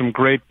menu with some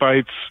great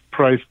bites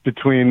priced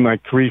between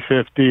like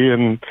 $3.50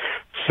 and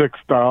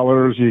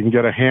 $6. You can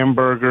get a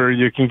hamburger.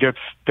 You can get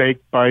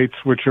steak bites,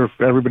 which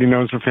everybody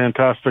knows are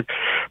fantastic.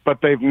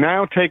 But they've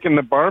now taken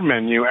the bar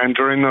menu, and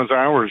during those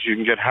hours, you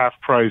can get half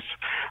price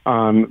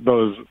on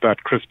that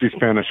crispy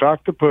Spanish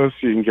octopus.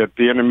 You can get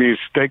Vietnamese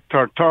steak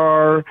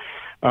tartare,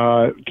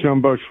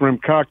 jumbo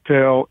shrimp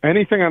cocktail,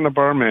 anything on the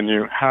bar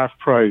menu, half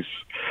price.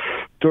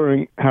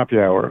 during happy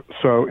hour.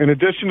 So in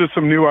addition to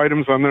some new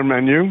items on their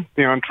menu,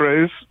 the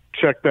entrees,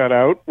 check that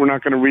out. We're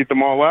not going to read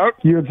them all out.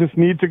 You just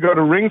need to go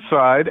to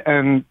Ringside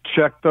and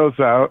check those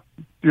out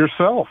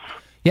yourself.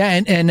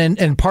 Yeah,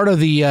 and part of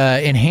the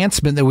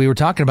enhancement that we were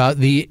talking about,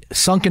 the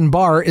sunken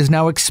bar is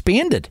now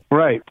expanded.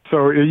 Right.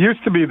 So it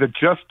used to be that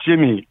just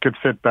Jimmy could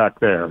fit back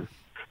there,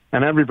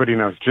 and everybody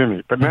knows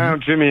Jimmy. But now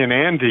Jimmy and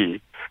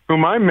Andy,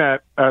 whom I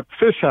met at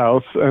Fish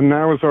House and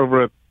now is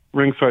over at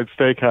Ringside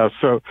Steakhouse.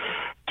 So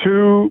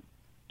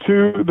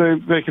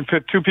they can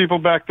fit two people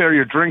back there.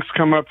 Your drinks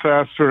come up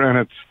faster, and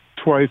it's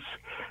twice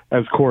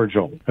as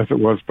cordial as it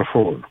was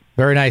before.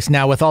 Very nice.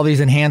 Now, with all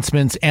these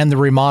enhancements and the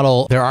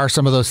remodel, there are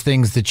some of those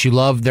things that you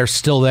love. They're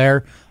still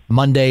there.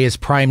 Monday is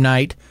prime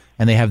night,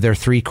 and they have their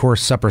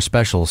 3-course supper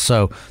specials.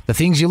 So the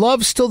things you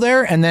love still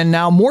there, and then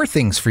now more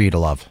things for you to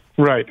love.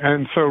 Right.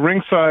 And so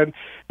Ringside,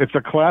 it's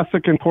a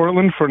classic in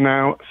Portland for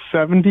now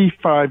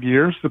 75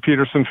 years. The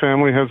Peterson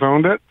family has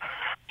owned it.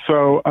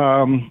 So,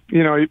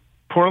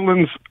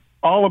 Portland's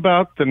all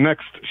about the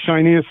next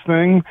shiniest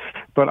thing,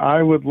 but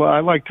I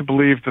like to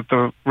believe that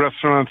the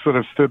restaurants that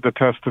have stood the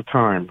test of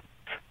time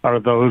are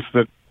those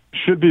that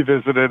should be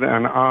visited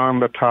and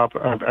on the top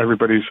of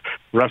everybody's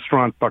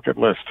restaurant bucket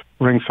list.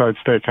 Ringside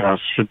Steakhouse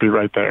should be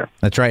right there.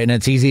 That's right, and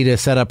it's easy to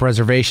set up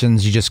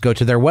reservations. You just go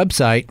to their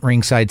website,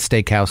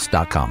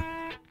 ringsidesteakhouse.com.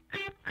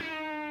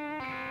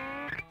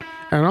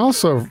 And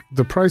also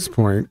the price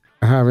point,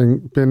 have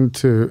you been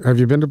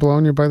to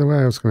Bologna, by the way?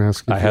 I was going to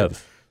ask you. I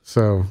have.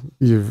 So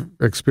you've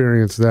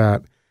experienced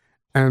that.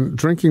 And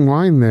drinking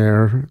wine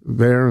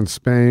there in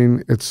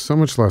Spain, it's so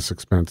much less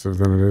expensive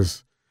than it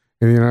is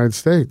in the United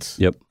States.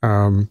 Yep.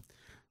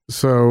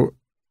 So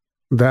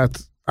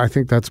I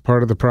think that's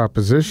part of the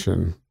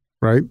proposition,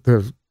 right?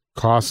 The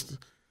cost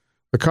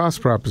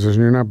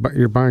proposition.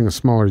 You're buying a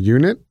smaller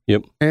unit.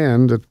 Yep.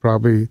 And it's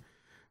probably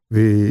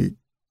the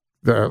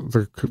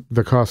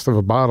cost of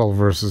a bottle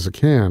versus a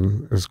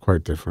can is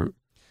quite different.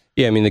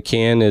 Yeah, I mean, the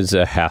can is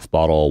a half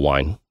bottle of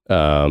wine.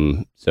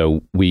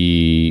 So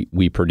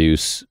we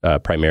produce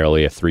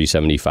primarily a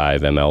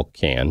 375 ml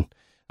can,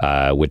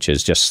 which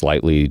is just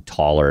slightly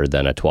taller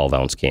than a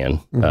 12-ounce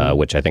can,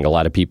 which I think a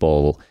lot of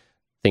people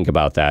think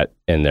about that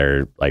and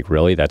they're like,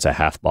 really? That's a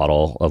half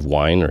bottle of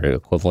wine or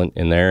equivalent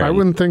in there? I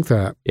wouldn't think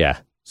that. Yeah.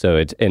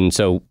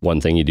 So one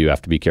thing you do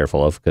have to be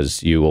careful of,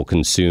 because you will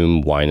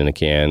consume wine in a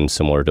can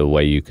similar to the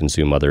way you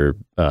consume other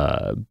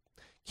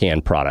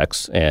canned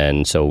products.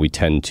 And so we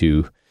tend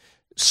to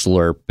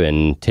slurp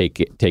and take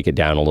it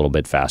down a little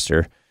bit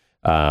faster.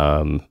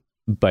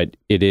 But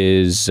it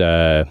is,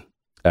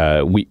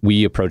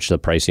 we approach the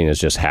pricing as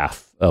just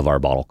half of our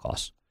bottle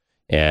costs.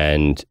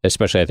 And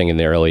especially I think in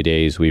the early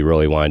days, we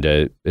really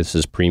wanted this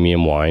is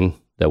premium wine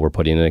that we're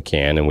putting in a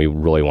can, and we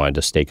really wanted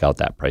to stake out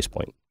that price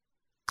point.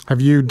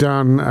 Have you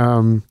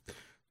done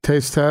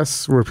taste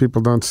tests where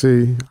people don't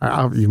see?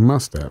 You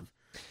must have.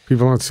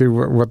 People don't see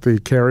what the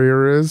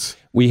carrier is?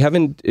 We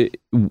haven't.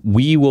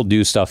 We will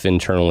do stuff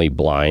internally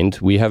blind.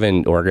 We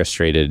haven't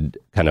orchestrated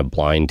kind of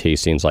blind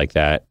tastings like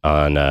that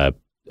on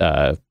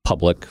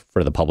public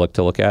for the public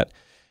to look at.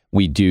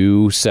 We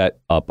do set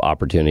up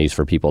opportunities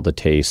for people to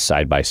taste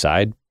side by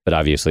side, but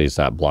obviously it's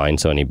not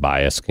blind, so any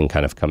bias can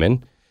kind of come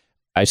in.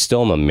 I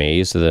still am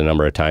amazed at the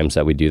number of times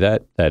that we do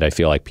that I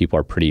feel like people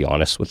are pretty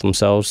honest with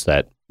themselves,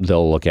 that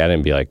they'll look at it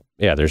and be like,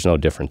 yeah, there's no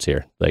difference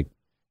here. Like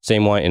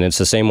same wine, and it's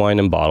the same wine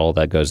and bottle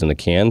that goes in the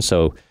can.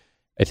 So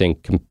I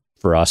think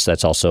for us,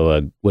 that's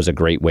also was a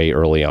great way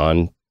early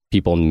on.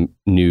 People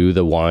knew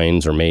the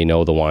wines or may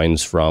know the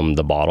wines from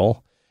the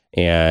bottle.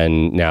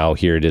 And now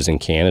here it is in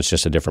can. It's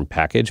just a different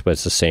package, but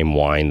it's the same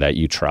wine that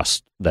you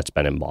trust that's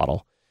been in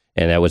bottle.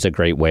 And that was a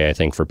great way, I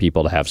think, for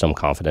people to have some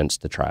confidence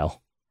to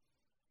trial.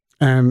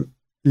 And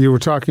you were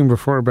talking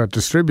before about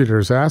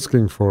distributors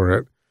asking for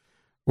it.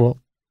 Well,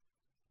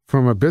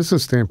 from a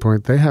business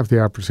standpoint, they have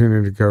the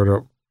opportunity to go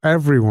to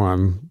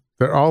everyone,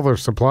 all their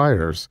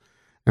suppliers,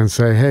 and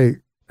say, hey,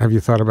 have you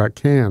thought about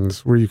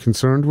cans? Were you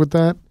concerned with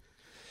that?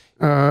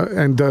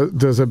 And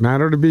does it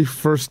matter to be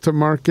first to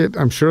market?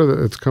 I'm sure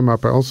that it's come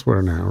up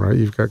elsewhere now, right?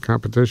 You've got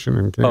competition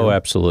in cans. Oh,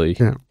 absolutely.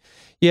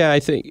 Yeah, I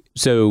think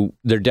so.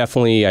 There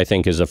definitely, I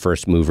think, is a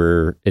first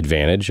mover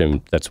advantage,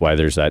 and that's why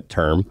there's that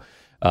term.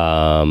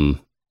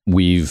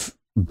 We've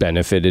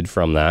benefited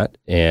from that,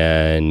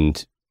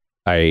 and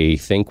I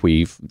think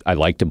I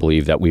like to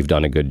believe that we've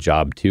done a good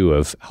job too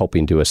of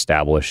helping to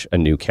establish a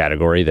new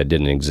category that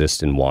didn't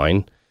exist in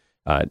wine.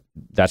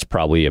 That's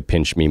probably a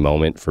pinch me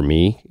moment for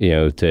me,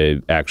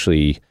 to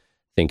actually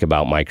think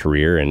about my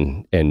career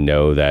and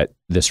know that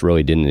this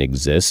really didn't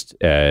exist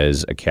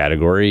as a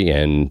category.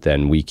 And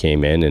then we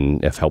came in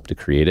and have helped to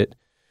create it.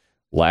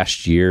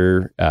 Last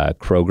year,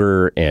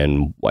 Kroger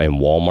and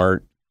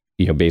Walmart,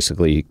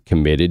 basically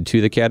committed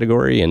to the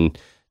category. And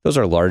those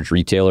are large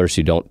retailers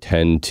who don't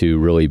tend to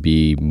really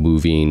be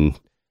moving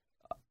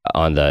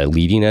on the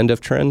leading end of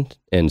trend.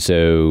 And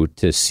so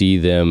to see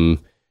them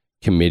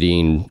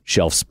committing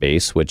shelf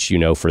space, which,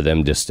 for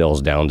them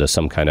distills down to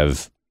some kind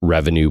of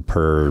revenue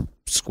per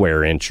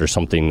square inch or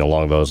something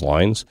along those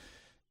lines,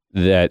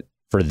 that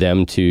for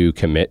them to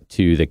commit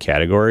to the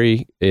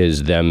category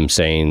is them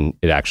saying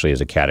it actually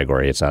is a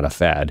category. It's not a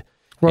fad.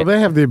 Well,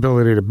 they have the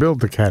ability to build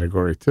the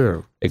category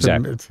too.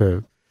 Exactly.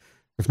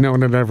 If no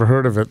one had ever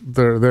heard of it,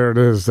 there it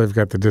is. They've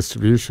got the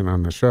distribution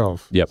on the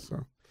shelf. Yep.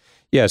 So.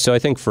 Yeah. So I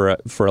think for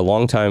a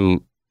long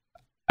time,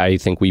 I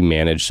think we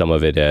managed some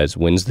of it as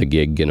when's the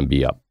gig going to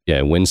be up?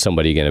 Yeah. When's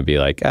somebody going to be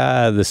like,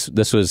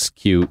 this was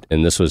cute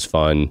and this was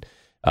fun.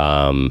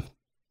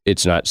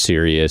 It's not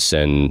serious,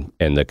 and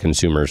the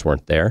consumers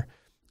weren't there.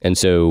 And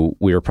so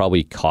we were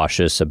probably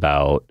cautious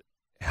about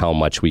how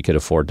much we could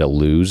afford to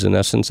lose in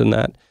essence in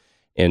that.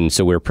 And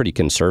so we were pretty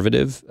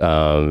conservative.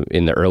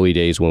 In the early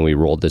days when we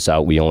rolled this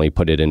out, we only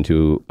put it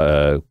into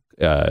a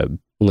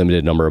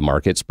limited number of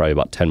markets, probably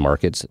about 10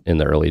 markets in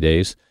the early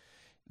days.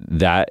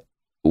 That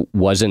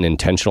wasn't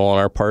intentional on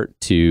our part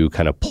to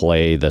kind of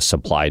play the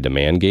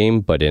supply-demand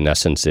game, but in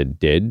essence it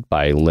did.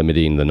 By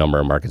limiting the number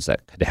of markets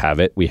that could have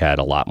it, we had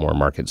a lot more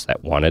markets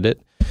that wanted it.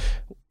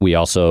 We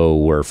also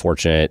were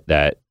fortunate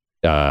that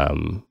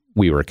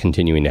we were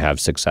continuing to have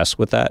success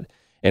with that.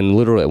 And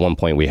literally at one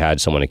point we had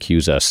someone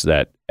accuse us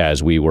that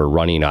as we were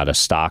running out of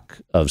stock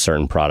of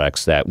certain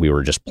products that we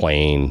were just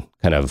playing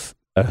kind of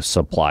a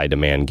supply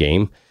demand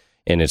game.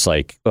 And it's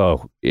like,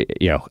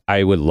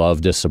 I would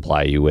love to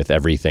supply you with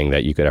everything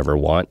that you could ever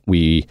want.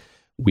 We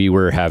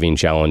were having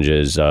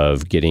challenges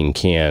of getting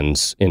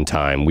cans in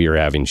time. We were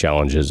having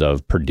challenges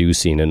of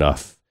producing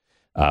enough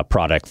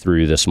product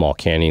through the small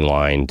canning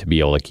line to be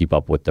able to keep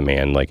up with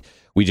demand. Like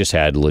we just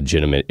had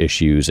legitimate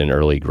issues and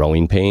early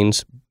growing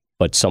pains,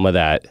 but some of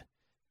that,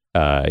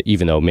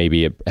 even though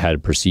maybe it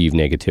had perceived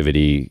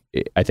negativity,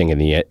 I think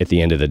at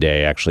the end of the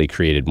day, actually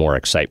created more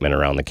excitement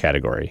around the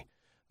category.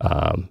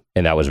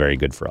 And that was very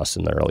good for us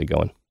in the early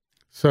going.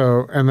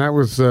 So, and that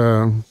was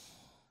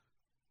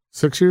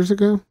 6 years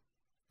ago?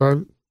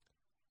 5?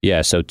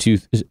 Yeah. So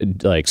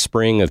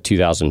spring of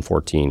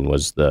 2014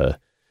 was the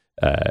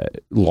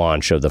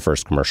launch of the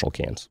first commercial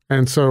cans.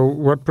 And so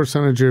what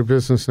percentage of your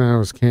business now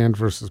is canned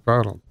versus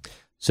bottled?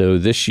 So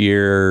this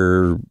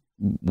year,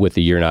 with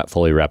the year not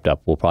fully wrapped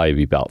up, we'll probably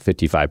be about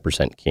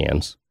 55%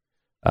 cans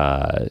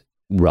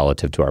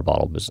relative to our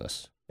bottle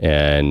business.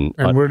 And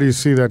where do you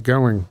see that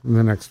going in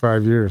the next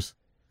 5 years?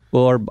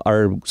 Well,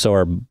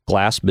 our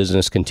glass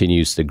business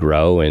continues to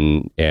grow,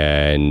 and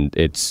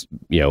it's,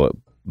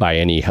 by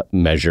any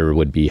measure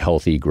would be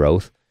healthy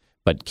growth,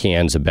 but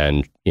cans have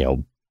been,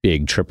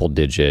 big triple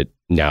digit,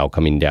 now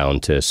coming down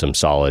to some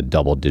solid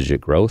double digit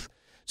growth.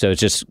 So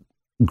it's just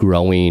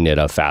growing at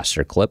a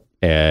faster clip.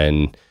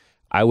 And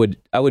I would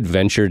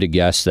venture to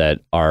guess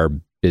that our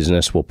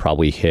business will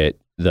probably hit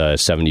the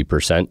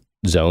 70%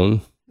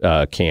 zone,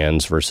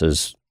 cans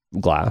versus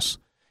glass,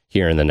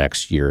 here in the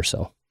next year or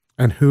so.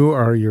 And who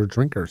are your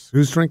drinkers?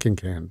 Who's drinking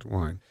canned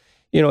wine?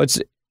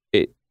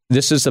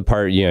 This is the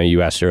part,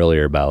 you asked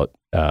earlier about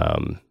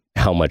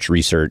how much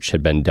research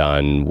had been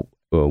done,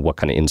 what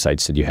kind of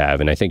insights did you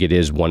have? And I think it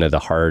is one of the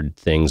hard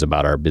things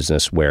about our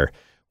business where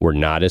we're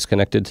not as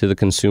connected to the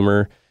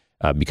consumer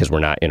because we're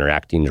not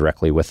interacting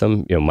directly with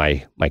them.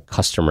 My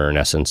customer in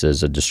essence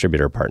is a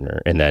distributor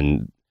partner. And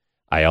then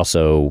I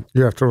also...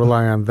 You have to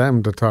rely on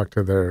them to talk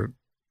to the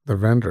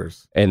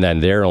vendors. And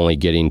then they're only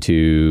getting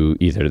to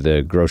either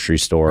the grocery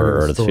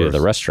store or to the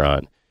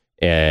restaurant.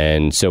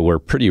 And so we're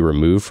pretty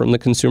removed from the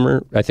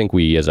consumer. I think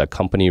we as a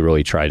company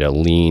really try to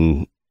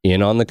lean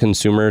in on the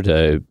consumer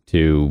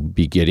to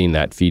be getting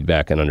that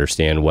feedback and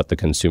understand what the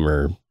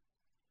consumer,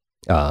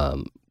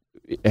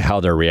 how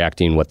they're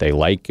reacting, what they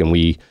like. And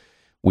we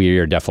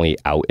are definitely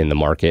out in the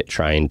market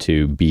trying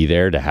to be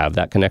there to have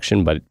that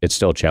connection, but it's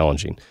still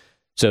challenging.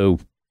 So,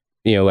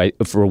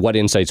 for what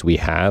insights we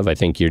have, I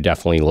think you're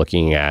definitely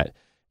looking at,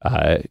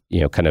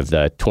 kind of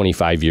the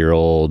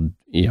 25-year-old,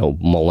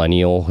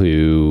 millennial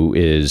who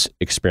is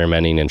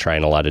experimenting and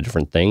trying a lot of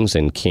different things,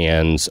 and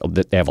cans,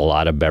 they have a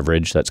lot of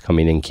beverage that's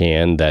coming in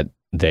can that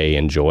they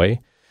enjoy.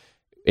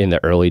 In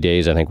the early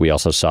days, I think we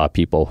also saw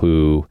people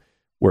who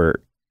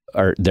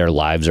their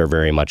lives are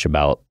very much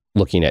about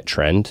looking at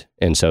trend.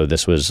 And so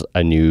this was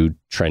a new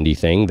trendy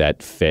thing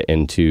that fit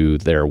into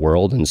their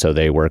world. And so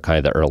they were kind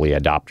of the early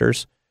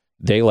adopters.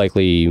 They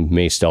likely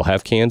may still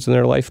have cans in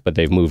their life, but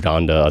they've moved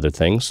on to other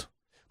things.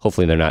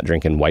 Hopefully they're not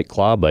drinking White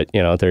Claw, but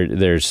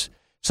there's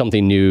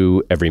something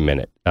new every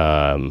minute.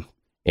 And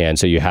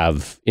so you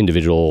have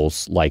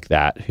individuals like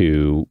that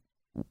who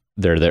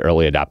they're the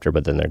early adopter,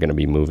 but then they're going to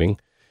be moving.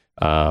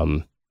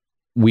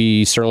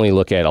 We certainly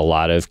look at a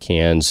lot of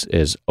cans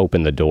as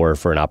open the door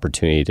for an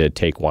opportunity to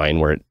take wine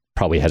where it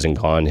probably hasn't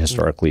gone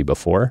historically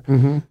before.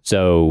 Mm-hmm.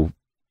 So,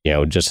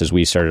 just as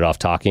we started off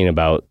talking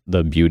about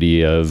the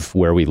beauty of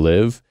where we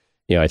live,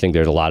 I think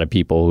there's a lot of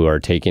people who are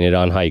taking it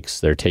on hikes.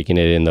 They're taking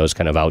it in those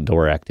kind of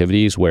outdoor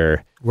activities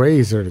where way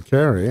easier to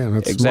carry, and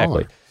it's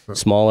exactly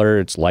smaller.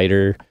 It's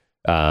lighter.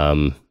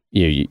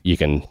 You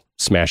can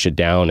smash it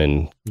down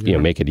and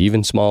make it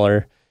even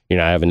smaller. You're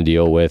not having to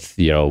deal with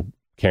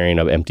carrying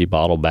an empty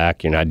bottle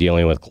back. You're not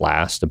dealing with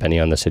glass, depending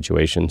on the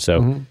situation.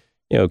 So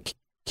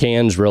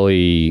cans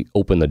really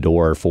open the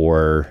door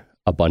for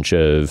a bunch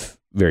of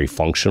very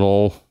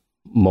functional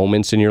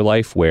moments in your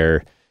life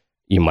where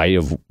you might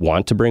have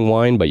want to bring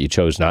wine, but you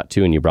chose not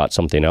to, and you brought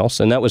something else.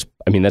 And that was,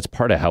 that's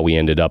part of how we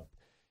ended up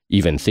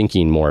even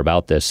thinking more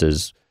about this.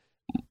 Is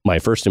my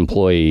first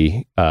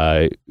employee,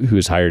 who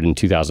was hired in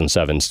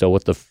 2007, still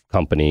with the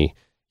company.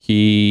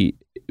 He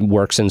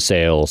works in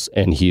sales,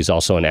 and he's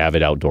also an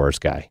avid outdoors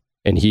guy.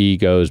 And he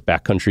goes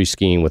backcountry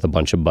skiing with a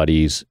bunch of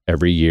buddies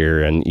every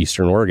year in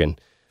Eastern Oregon.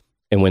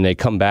 And when they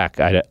come back,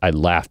 I'd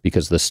laugh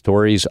because the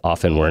stories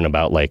often weren't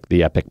about like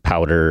the epic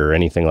powder or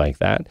anything like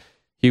that.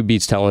 He'd be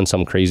telling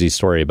some crazy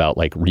story about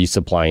like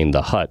resupplying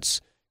the huts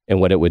and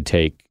what it would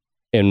take.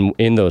 And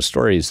in those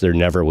stories, there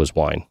never was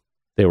wine.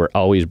 They were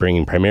always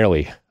bringing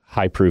primarily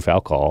high proof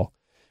alcohol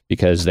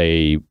because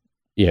they,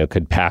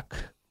 could pack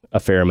a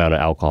fair amount of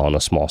alcohol in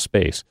a small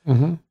space.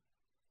 Mm-hmm.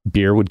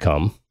 Beer would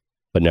come,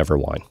 but never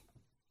wine.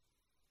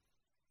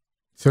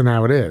 So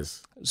now it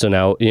is. So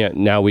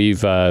now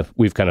we've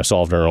kind of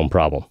solved our own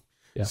problem.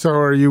 Yeah. So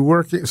are you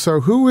working?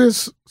 So who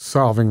is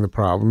solving the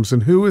problems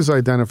and who is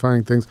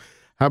identifying things?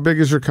 How big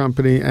is your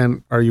company?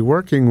 And are you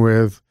working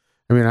with?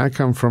 I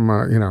come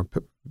from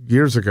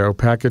years ago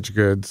packaged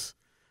goods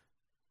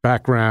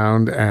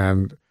background,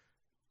 and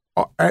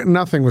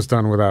nothing was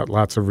done without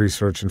lots of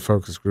research and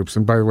focus groups.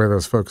 And by the way,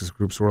 those focus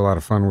groups were a lot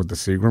of fun with the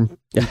Seagram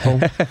people.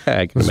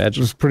 I can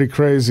imagine. It was pretty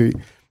crazy.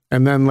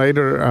 And then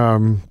later, a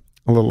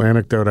little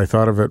anecdote. I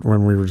thought of it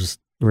when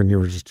you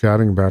were just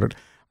chatting about it.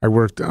 I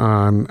worked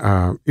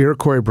on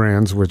Iroquois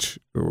brands, which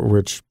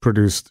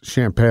produced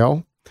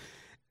Champale,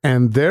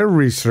 and their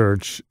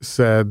research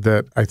said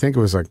that I think it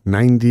was like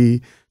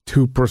 92%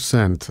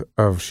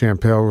 of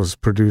Champale was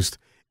produced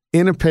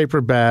in a paper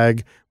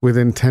bag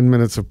within 10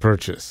 minutes of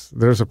purchase.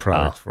 There's a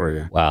product for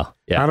you. Wow.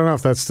 Yeah. I don't know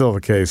if that's still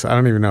the case. I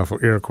don't even know if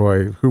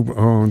Iroquois, who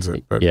owns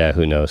it. But, yeah,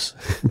 who knows?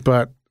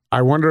 But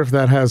I wonder if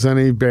that has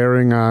any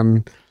bearing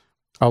on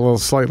a little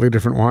slightly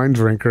different wine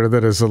drinker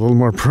that is a little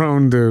more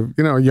prone to,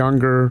 a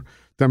younger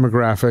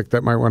demographic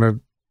that might want to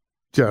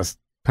just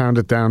pound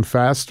it down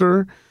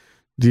faster.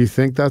 Do you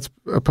think that's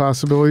a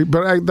possibility?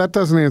 But that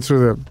doesn't answer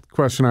the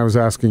question I was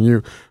asking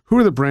you. Who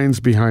are the brains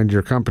behind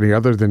your company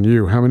other than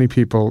you? How many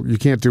people? You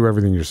can't do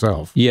everything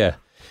yourself. Yeah.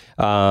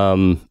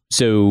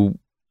 So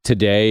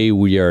today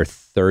we are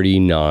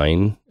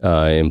 39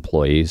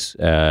 employees.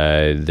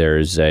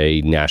 There's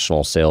a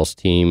national sales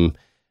team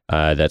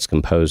that's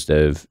composed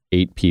of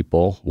 8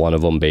 people, one of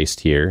them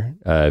based here,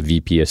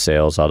 VP of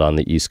sales out on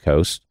the East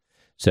Coast.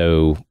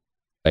 So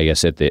I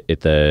guess at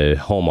the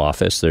home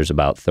office, there's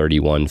about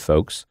 31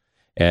 folks.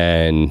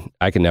 And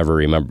I can never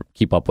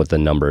keep up with the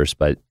numbers,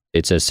 but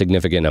it's a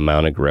significant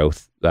amount of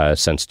growth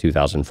since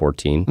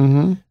 2014.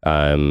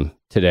 Mm-hmm.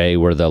 Today,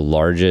 we're the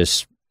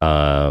largest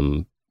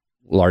winery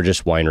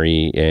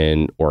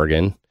in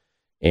Oregon,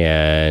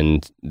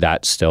 and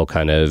that's still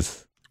kind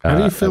of. How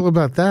do you feel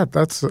about that?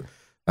 That's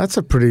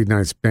a pretty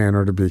nice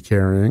banner to be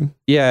carrying.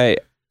 Yeah,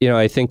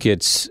 I think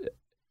it's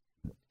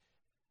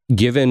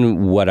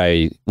given when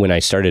I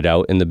started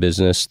out in the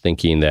business,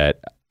 thinking that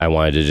I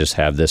wanted to just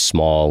have this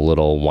small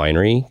little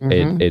winery.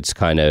 Mm-hmm. It's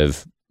kind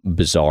of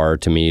bizarre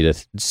to me to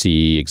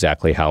see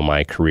exactly how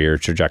my career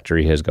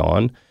trajectory has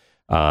gone.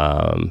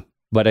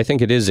 But I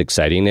think it is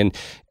exciting. And,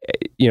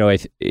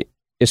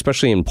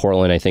 especially in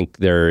Portland, I think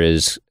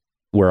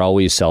we're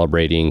always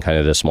celebrating kind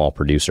of the small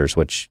producers,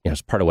 which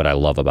is part of what I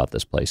love about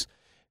this place.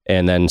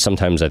 And then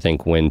sometimes I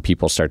think when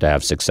people start to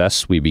have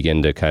success, we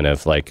begin to kind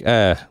of like,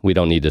 we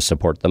don't need to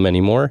support them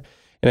anymore.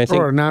 And I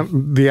think, or not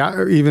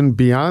even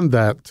beyond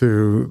that,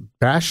 to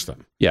bash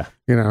them. Yeah,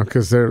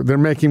 because they're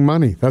making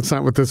money. That's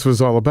not what this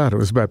was all about. It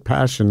was about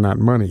passion, not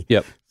money.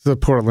 Yep, it's the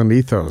Portland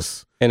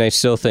ethos. And I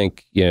still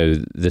think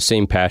the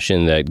same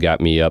passion that got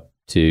me up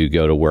to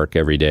go to work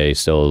every day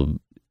still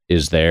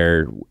is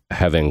there.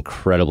 Have an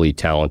incredibly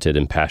talented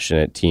and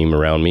passionate team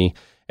around me.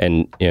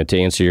 And to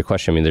answer your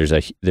question,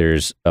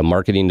 there's a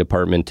marketing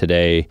department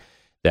today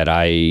that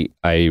I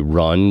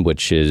run,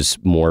 which is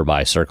more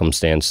by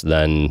circumstance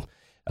than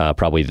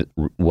probably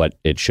what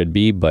it should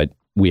be, but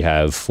we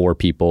have 4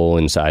 people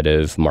inside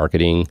of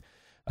marketing.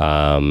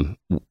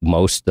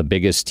 The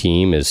biggest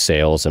team is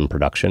sales and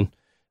production,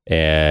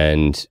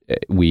 and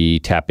we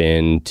tap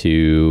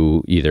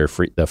into either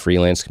the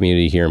freelance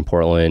community here in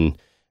Portland.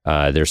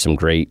 There's some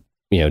great,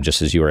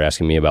 just as you were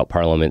asking me about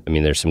Parliament,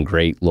 there's some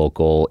great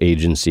local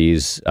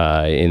agencies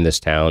in this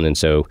town, and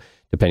so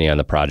depending on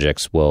the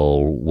projects,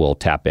 we'll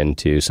tap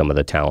into some of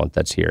the talent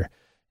that's here.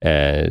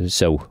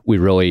 So we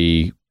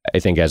really, I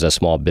think as a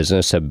small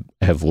business,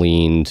 have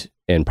leaned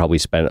and probably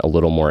spent a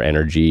little more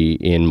energy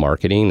in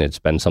marketing. It's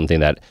been something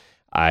that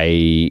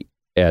I,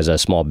 as a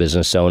small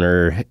business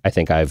owner, I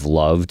think I've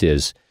loved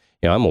is,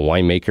 I'm a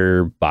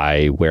winemaker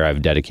by where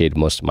I've dedicated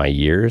most of my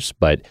years,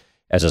 but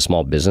as a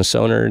small business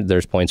owner,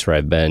 there's points where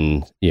I've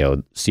been,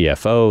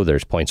 CFO,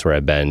 there's points where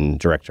I've been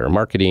director of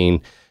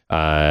marketing,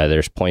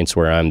 there's points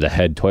where I'm the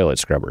head toilet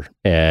scrubber.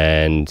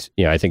 And,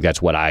 I think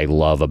that's what I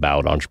love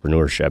about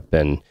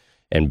entrepreneurship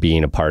and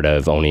being a part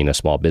of owning a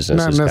small business.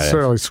 Not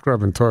necessarily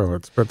scrubbing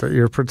toilets, but that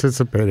you're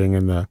participating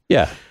in the...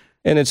 Yeah.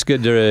 And it's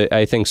good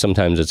I think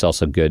sometimes it's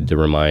also good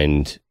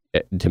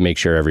to make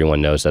sure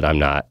everyone knows that I'm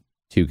not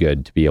too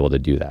good to be able to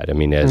do that. I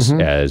mean,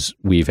 as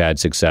we've had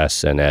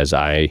success, and as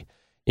I,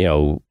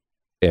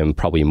 am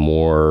probably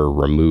more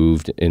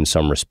removed in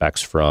some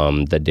respects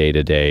from the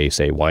day-to-day,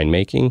 say,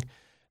 winemaking,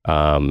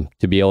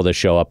 to be able to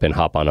show up and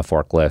hop on a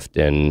forklift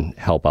and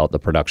help out the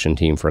production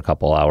team for a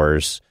couple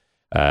hours,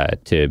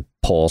 to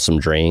pull some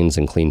drains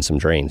and clean some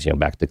drains,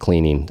 back to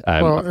cleaning.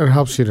 Well, it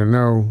helps you to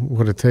know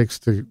what it takes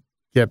to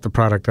get the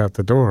product out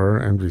the door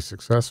and be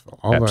successful.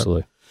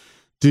 Absolutely.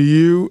 Do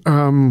you,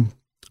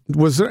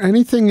 was there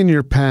anything in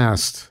your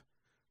past,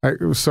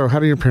 so how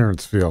do your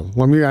parents feel?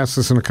 Let me ask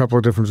this in a couple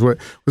of different ways.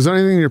 Was there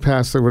anything in your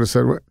past that would have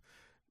said,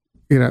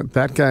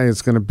 that guy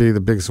is going to be the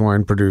biggest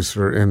wine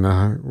producer in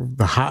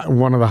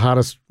one of the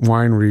hottest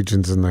wine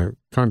regions in the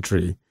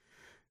country?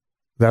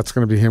 That's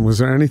going to be him. Was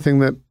there anything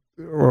that,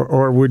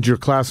 or would your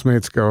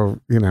classmates go,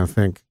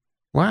 think,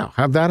 wow,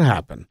 how'd that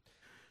happen?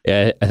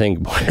 Yeah, I think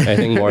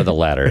more the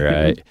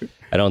latter.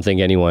 I don't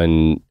think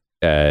anyone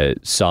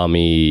saw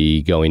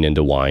me going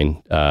into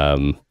wine.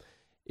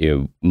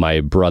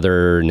 My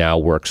brother now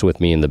works with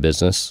me in the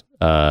business.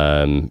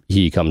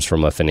 He comes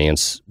from a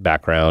finance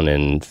background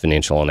and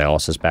financial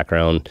analysis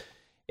background.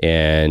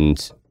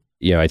 And,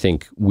 I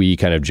think we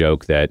kind of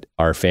joke that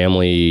our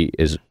family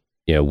is,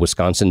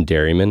 Wisconsin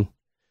dairymen,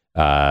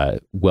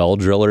 well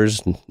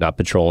drillers, not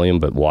petroleum,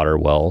 but water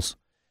wells,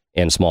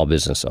 and small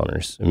business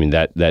owners. I mean,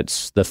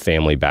 that's the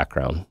family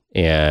background.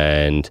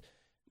 And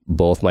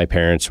both my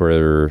parents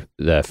were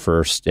the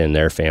first in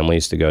their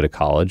families to go to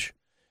college.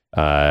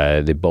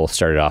 They both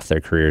started off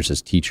their careers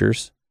as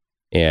teachers.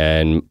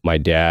 And my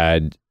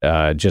dad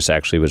just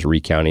actually was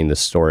recounting the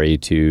story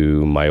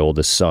to my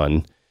oldest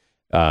son,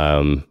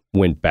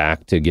 went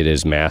back to get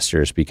his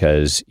master's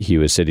because he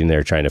was sitting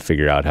there trying to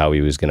figure out how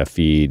he was going to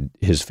feed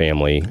his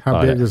family.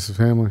 How big is the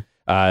family?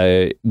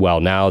 Well,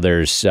 now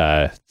there's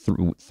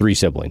 3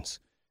 siblings.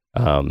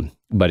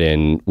 But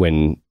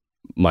when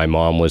my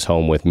mom was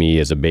home with me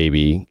as a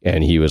baby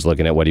and he was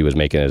looking at what he was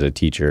making as a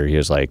teacher, he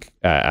was like,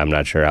 I'm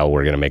not sure how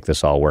we're going to make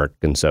this all work.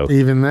 And so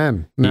even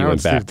then, now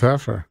it's too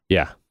tougher.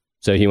 Yeah.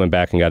 So he went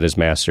back and got his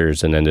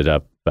master's and ended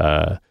up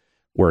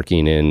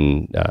working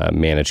in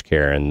managed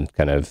care and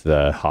kind of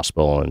the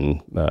hospital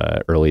and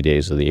early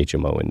days of the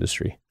HMO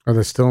industry. Are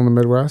they still in the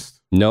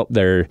Midwest? Nope.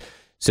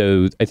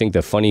 So I think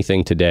the funny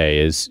thing today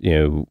is,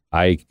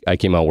 I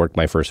came out and worked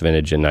my first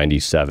vintage in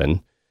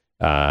 97.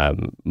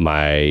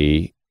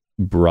 My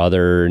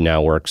brother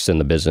now works in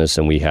the business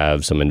and we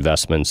have some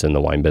investments in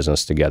the wine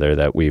business together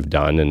that we've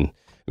done. And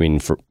I mean,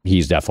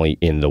 he's definitely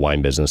in the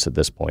wine business at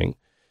this point.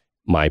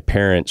 My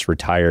parents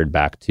retired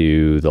back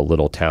to the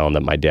little town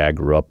that my dad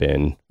grew up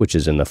in, which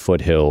is in the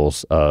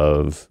foothills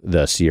of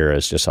the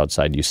Sierras just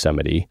outside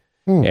Yosemite.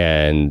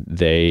 And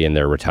they, in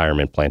their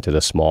retirement, planted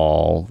a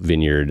small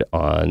vineyard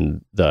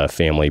on the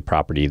family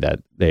property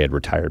that they had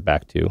retired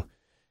back to.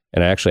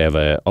 And I actually have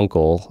an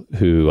uncle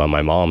who, on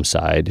my mom's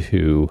side,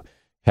 who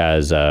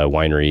has a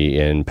winery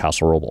in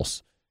Paso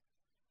Robles.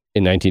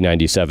 In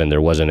 1997,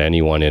 there wasn't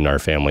anyone in our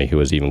family who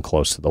was even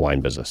close to the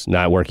wine business,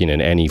 not working in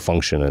any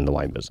function in the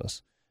wine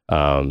business.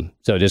 So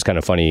it is kind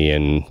of funny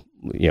in,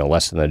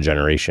 less than a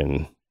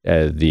generation,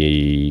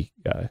 the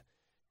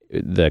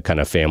kind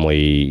of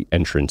family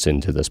entrance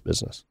into this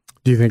business.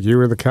 Do you think you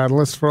were the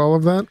catalyst for all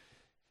of that?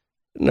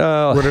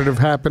 No. Would it have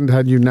happened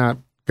had you not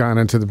gone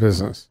into the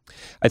business?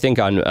 I think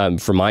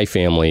for my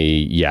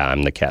family, yeah,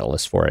 I'm the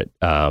catalyst for it.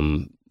 I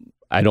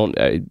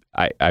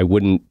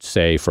wouldn't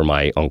say for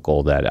my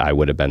uncle that I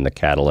would have been the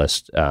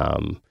catalyst.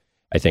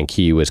 I think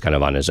he was kind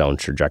of on his own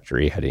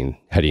trajectory,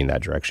 heading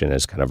that direction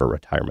as kind of a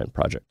retirement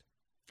project.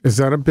 Is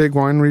that a big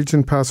wine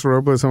region, Paso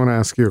Robles? I want to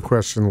ask you a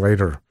question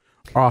later,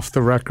 off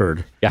the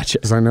record. Gotcha.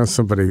 Because I know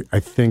somebody, I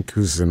think,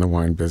 who's in the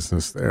wine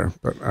business there,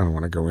 but I don't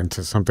want to go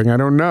into something I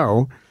don't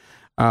know.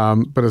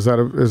 But is that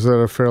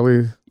a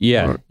fairly?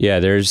 Yeah.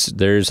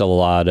 There's a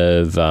lot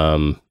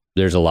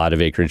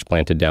of acreage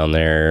planted down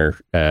there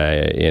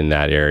in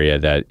that area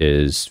that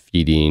is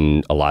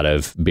feeding a lot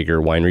of bigger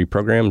winery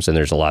programs, and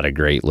there's a lot of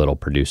great little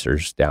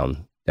producers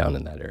down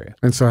in that area.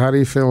 And so, how do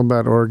you feel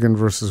about Oregon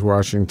versus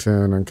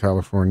Washington and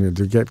California?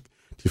 Do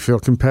you feel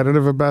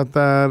competitive about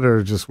that,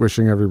 or just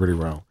wishing everybody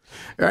well?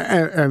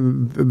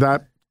 And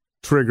that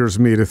triggers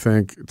me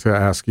to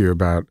ask you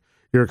about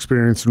your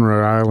experience in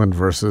Rhode Island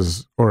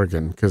versus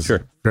Oregon, because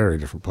Sure. Very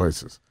different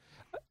places.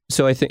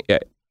 So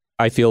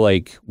I feel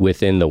like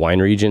within the wine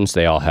regions,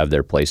 they all have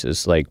their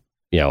places. Like,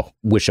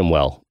 wish them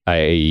well.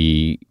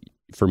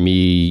 For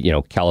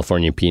me,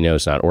 California Pinot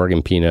is not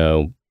Oregon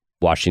Pinot.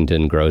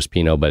 Washington grows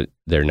Pinot, but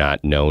they're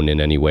not known in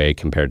any way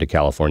compared to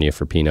California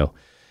for Pinot.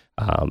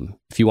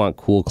 If you want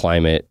cool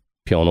climate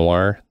Pinot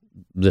Noir,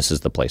 this is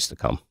the place to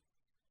come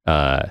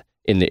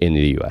in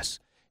the U.S.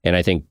 And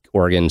I think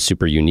Oregon's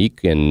super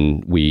unique,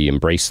 and we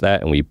embrace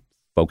that and we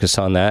focus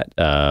on that.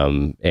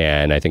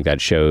 And I think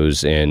that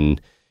shows in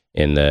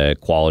the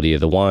quality of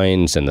the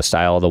wines and the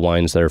style of the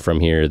wines that are from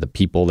here, the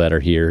people that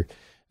are here.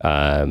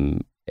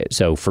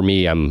 So for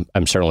me, I'm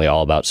certainly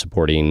all about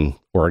supporting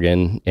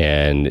Oregon,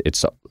 and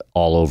it's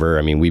all over.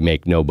 I mean, we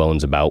make no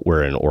bones about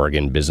we're an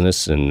Oregon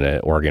business and an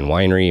Oregon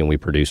winery, and we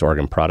produce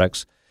Oregon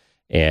products.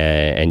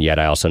 And yet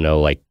I also know,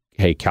 like,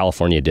 hey,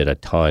 California did a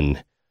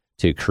ton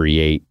to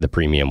create the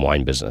premium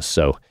wine business.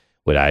 So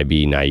would I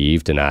be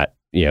naive to not,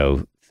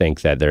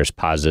 think that there's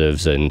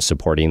positives in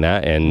supporting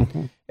that?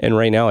 And and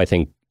right now, I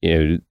think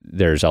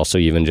there's also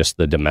even just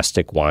the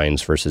domestic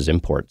wines versus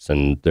imports,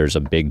 and there's a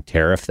big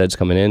tariff that's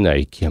coming in.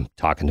 I'm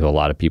talking to a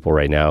lot of people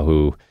right now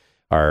who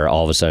are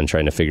all of a sudden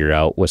trying to figure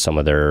out with some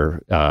of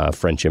their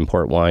French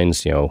import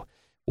wines,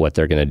 what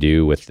they're going to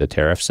do with the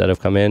tariffs that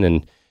have come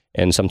in.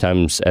 And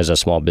sometimes as a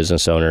small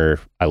business owner,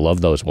 I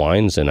love those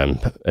wines, and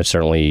I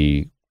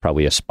certainly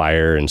probably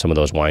aspire, and some of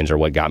those wines are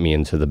what got me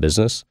into the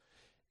business.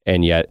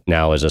 And yet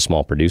now as a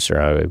small producer,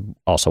 I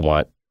also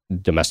want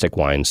domestic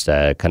wines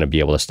to kind of be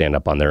able to stand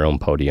up on their own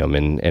podium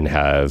and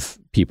have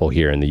people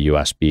here in the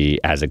U.S. be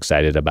as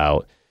excited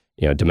about,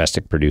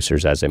 domestic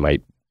producers as they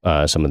might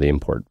some of the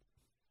import.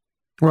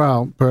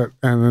 Well,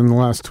 and in the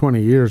last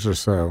 20 years or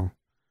so,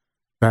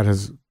 that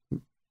has,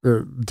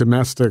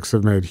 domestics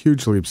have made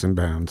huge leaps and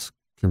bounds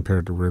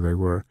compared to where they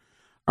were.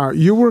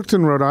 You worked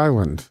in Rhode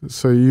Island,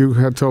 so you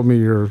had told me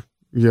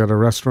you had a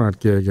restaurant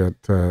gig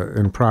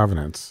in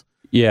Providence.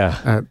 Yeah.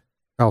 At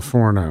El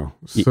Forno.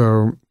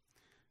 So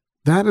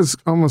that is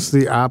almost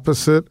the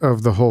opposite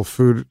of the whole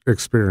food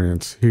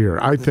experience here.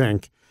 I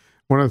think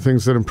one of the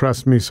things that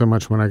impressed me so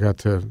much when I got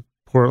to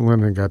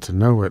Portland and got to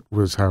know it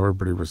was how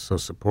everybody was so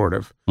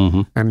supportive.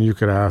 Mm-hmm. And you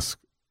could ask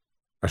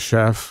a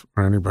chef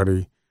or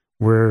anybody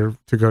where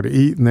to go to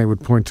eat, and they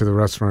would point to the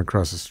restaurant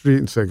across the street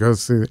and say, go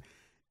see.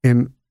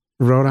 In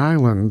Rhode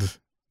Island,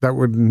 that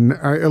would,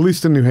 at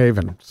least in New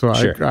Haven. So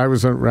sure. I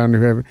was around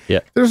New Haven. Yeah.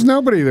 There's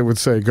nobody that would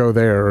say, go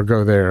there or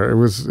go there. It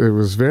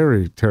was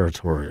very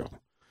territorial.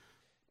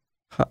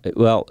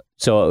 Well,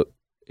 so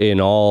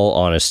in all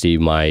honesty,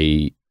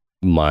 my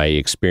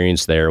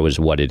experience there was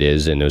what it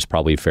is, and it was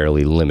probably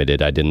fairly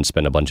limited. I didn't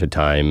spend a bunch of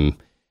time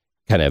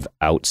kind of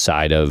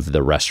outside of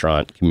the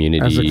restaurant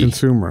community. As a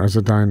consumer, as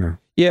a diner.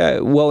 Yeah,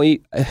 well,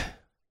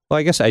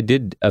 I guess I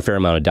did a fair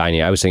amount of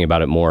dining. I was thinking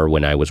about it more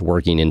when I was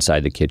working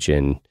inside the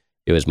kitchen.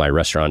 It was my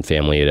restaurant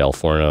family at El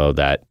Forno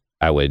that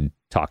I would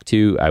talk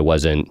to. I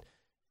wasn't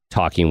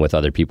talking with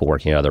other people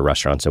working at other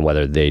restaurants and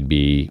whether they'd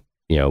be,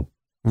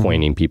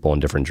 pointing people in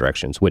different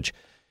directions, which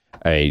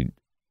I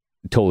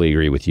totally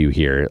agree with you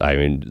here. I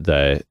mean,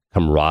 the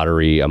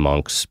camaraderie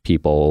amongst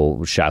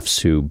people, chefs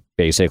who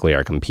basically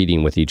are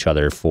competing with each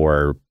other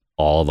for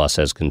all of us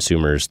as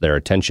consumers, their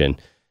attention.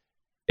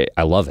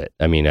 I love it.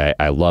 I mean,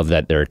 I love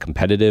that they're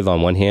competitive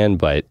on one hand,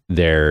 but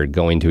they're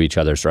going to each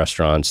other's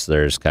restaurants.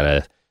 There's kind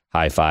of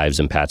high fives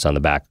and pats on the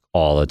back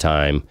all the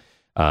time.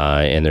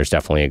 And there's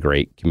definitely a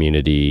great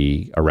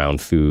community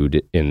around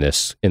food in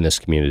this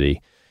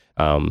community.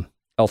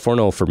 El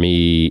Forno for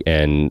me,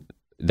 and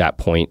that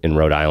point in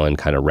Rhode Island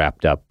kind of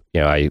wrapped up.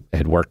 I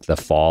had worked the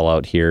fall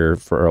out here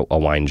for a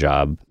wine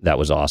job. That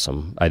was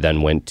awesome. I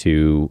then went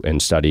to and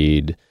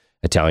studied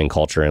Italian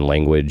culture and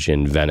language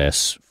in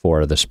Venice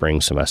for the spring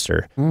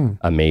semester.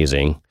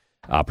 Amazing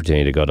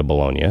opportunity to go to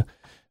Bologna.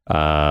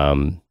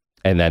 And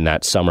then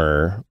that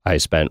summer, I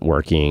spent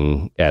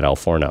working at El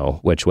Forno,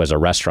 which was a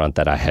restaurant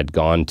that I had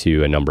gone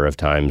to a number of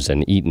times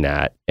and eaten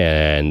at,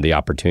 and the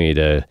opportunity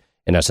to,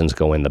 in essence,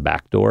 go in the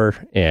back door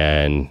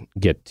and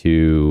get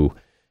to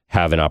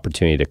have an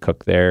opportunity to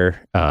cook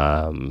there,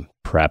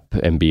 prep,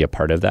 and be a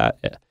part of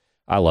that.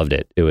 I loved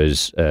it. It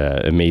was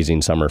an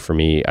amazing summer for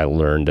me. I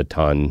learned a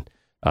ton.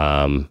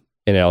 And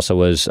it also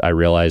was, I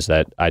realized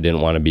that I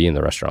didn't want to be in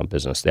the restaurant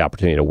business. The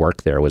opportunity to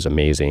work there was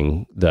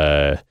amazing.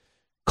 The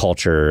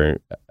culture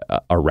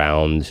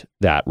around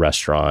that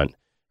restaurant,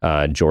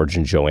 George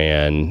and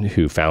Joanne,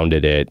 who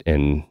founded it,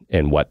 and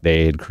what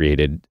they had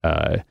created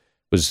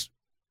was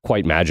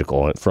quite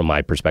magical from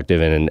my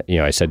perspective. And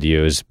I said to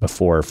you, is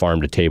before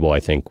farm to table, I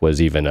think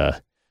was even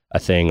a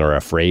thing or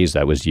a phrase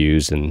that was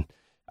used. And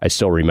I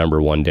still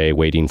remember one day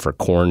waiting for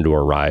corn to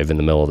arrive in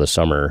the middle of the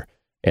summer,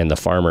 and the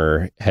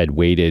farmer had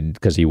waited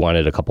because he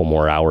wanted a couple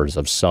more hours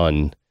of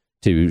sun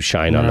to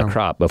shine on the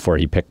crop before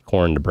he picked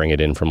corn to bring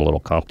it in from Little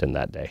Compton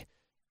that day.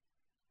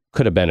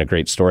 Could have been a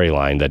great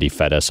storyline that he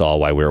fed us all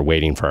while we were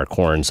waiting for our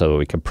corn so that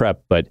we could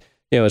prep. But,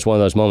 it's one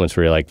of those moments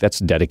where you're like, that's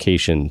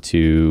dedication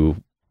to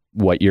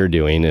what you're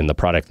doing and the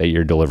product that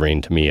you're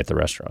delivering to me at the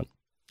restaurant.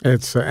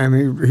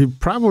 And he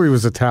probably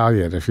was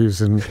Italian if he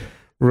was in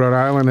Rhode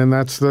Island. And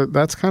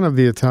that's kind of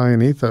the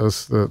Italian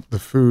ethos, the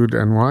food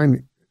and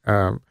wine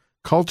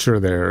culture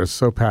there is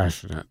so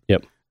passionate.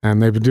 Yep.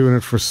 And they've been doing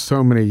it for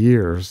so many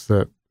years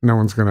that no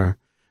one's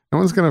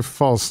gonna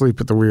fall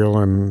asleep at the wheel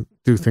and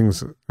do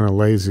things in a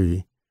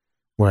lazy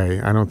way,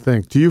 I don't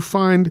think. Do you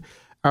find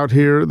out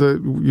here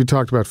that you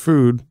talked about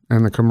food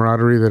and the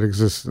camaraderie that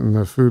exists in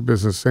the food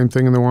business, same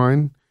thing in the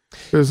wine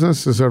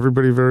business? Is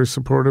everybody very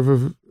supportive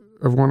of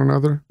one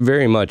another?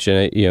 Very much.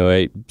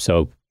 And,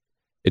 so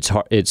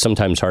it's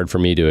sometimes hard for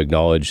me to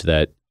acknowledge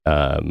that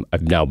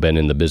I've now been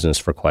in the business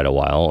for quite a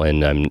while,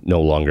 and I'm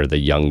no longer the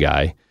young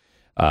guy.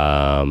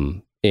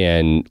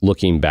 And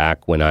looking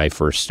back when I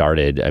first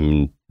started,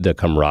 the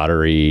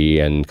camaraderie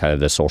and kind of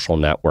the social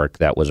network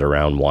that was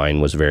around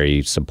wine was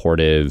very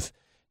supportive.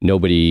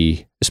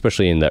 nobody,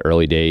 especially in the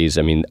early days,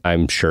 I mean,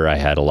 I'm sure I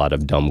had a lot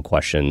of dumb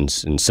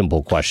questions and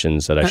simple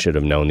questions that I should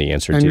have known the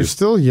answer and to. You're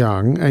still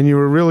young, and you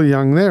were really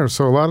young there.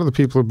 So a lot of the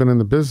people who've been in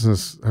the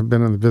business have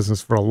been in the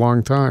business for a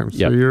long time.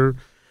 So Yep.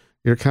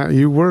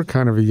 you were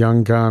kind of a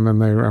young gun,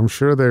 and I'm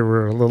sure they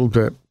were a little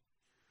bit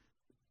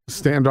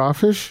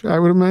standoffish, I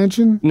would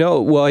imagine.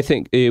 No, well, I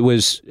think it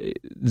was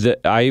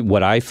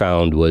what I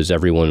found was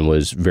everyone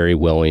was very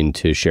willing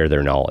to share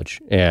their knowledge.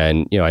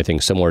 And, I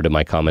think similar to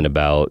my comment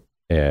about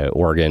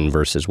Oregon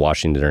versus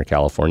Washington or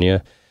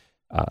California,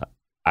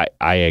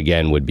 I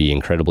again would be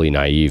incredibly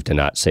naive to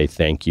not say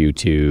thank you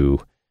to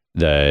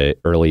the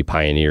early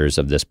pioneers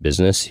of this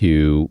business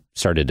who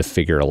started to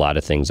figure a lot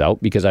of things out,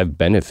 because I've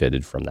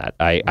benefited from that.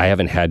 I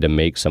haven't had to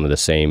make some of the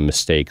same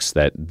mistakes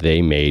that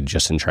they made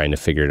just in trying to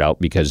figure it out,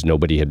 because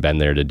nobody had been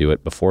there to do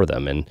it before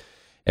them. And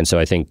so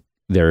I think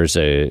there's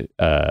a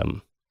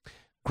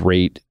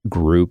great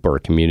group or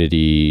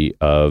community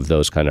of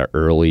those kind of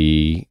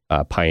early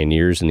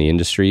pioneers in the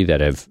industry that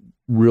have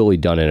really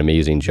done an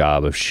amazing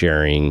job of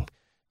sharing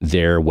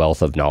their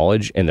wealth of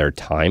knowledge and their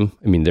time.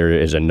 I mean, there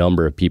is a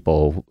number of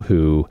people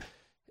who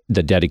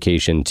the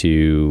dedication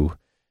to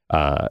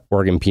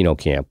Oregon Pinot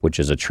Camp, which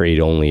is a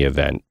trade-only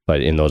event,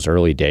 but in those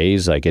early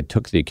days, like, it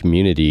took the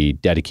community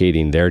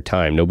dedicating their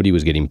time. Nobody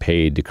was getting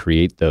paid to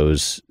create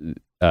these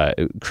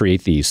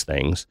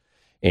things.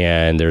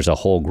 And there's a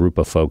whole group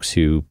of folks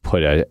who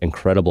put an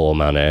incredible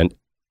amount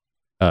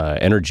of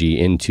energy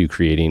into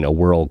creating a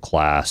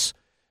world-class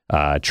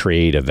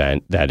trade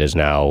event that is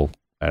now,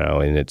 I don't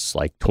know, in its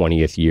like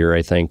 20th year,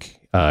 I think,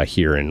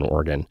 here in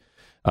Oregon.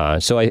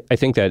 So I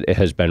think that it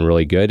has been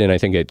really good, and I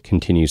think it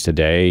continues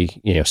today.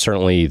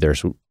 Certainly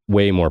there's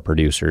way more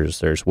producers.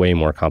 There's way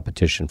more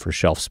competition for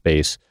shelf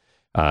space.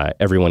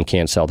 Everyone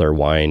can't sell their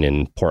wine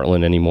in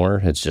Portland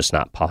anymore. It's just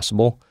not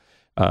possible.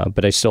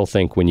 But I still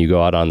think when you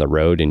go out on the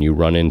road and you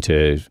run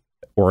into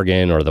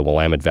Oregon or the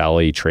Willamette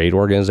Valley trade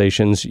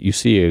organizations, you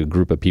see a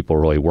group of people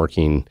really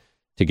working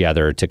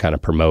together to kind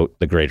of promote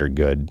the greater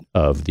good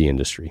of the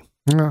industry.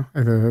 Yeah,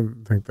 I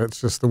think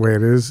that's just the way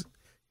it is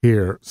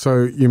here.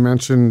 So you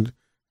mentioned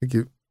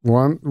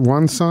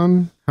one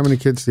son. How many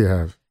kids do you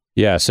have?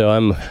 Yeah, so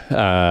I'm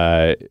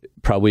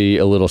probably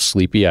a little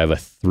sleepy. I have a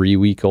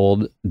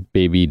 3-week-old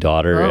baby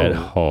daughter at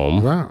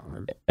home. Wow.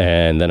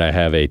 And then I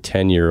have a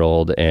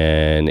 10-year-old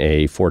and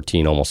a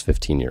 14, almost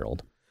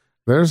 15-year-old.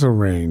 There's a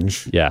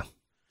range. Yeah.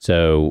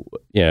 So,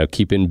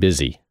 keeping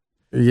busy.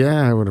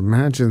 Yeah, I would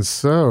imagine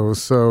so.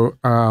 So,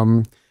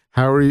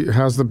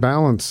 how's the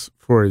balance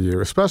for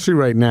you, especially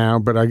right now?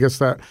 But I guess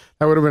that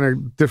would have been a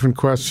different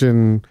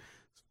question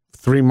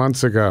 3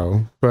 months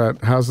ago.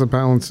 But how's the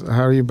balance?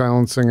 How are you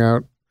balancing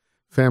out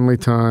family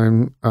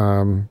time?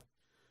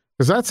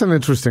 Because that's an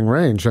interesting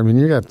range. I mean,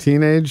 you got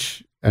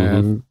teenage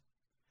and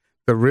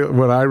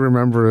what I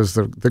remember is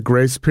the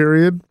grace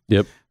period.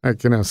 Yep.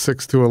 Like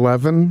 6 to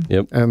 11.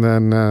 Yep. And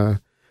then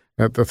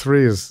at the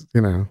 3 is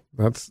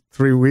that's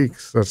 3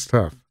 weeks. That's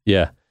tough.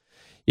 Yeah.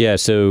 Yeah.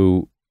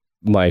 So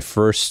my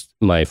two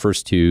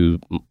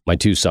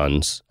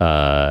sons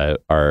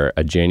are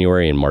a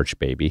January and March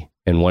baby.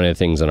 And one of the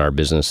things in our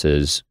business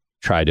is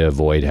try to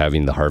avoid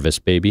having the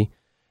harvest baby.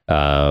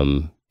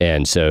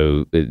 And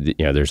so,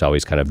 there's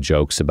always kind of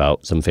jokes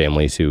about some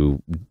families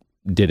who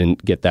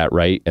didn't get that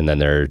right, and then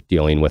they're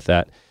dealing with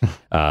that.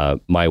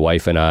 My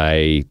wife and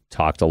I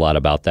talked a lot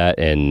about that,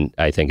 and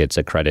I think it's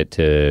a credit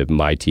to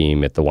my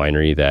team at the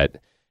winery that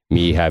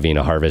me having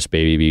a harvest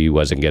baby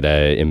wasn't going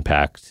to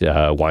impact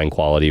wine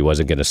quality,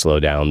 wasn't going to slow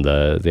down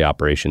the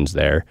operations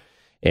there.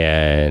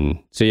 And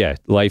so, yeah,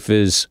 life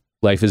is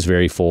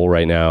very full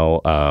right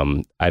now.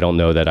 I don't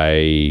know that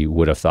I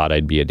would have thought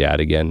I'd be a dad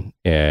again.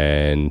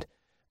 And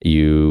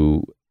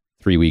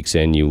 3 weeks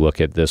in, you look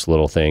at this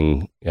little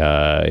thing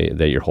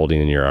that you're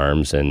holding in your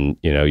arms, and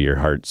your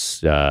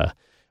heart's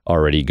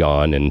already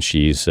gone, and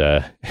she's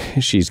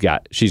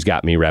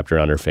got me wrapped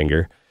around her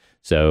finger.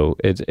 So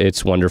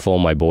it's wonderful.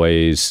 My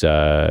boy's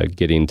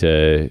getting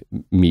to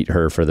meet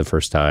her for the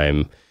first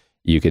time.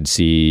 You could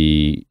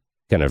see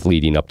kind of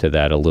leading up to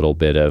that a little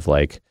bit of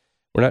like,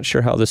 we're not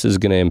sure how this is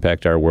going to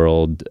impact our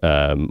world.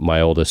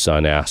 My oldest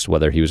son asked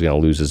whether he was going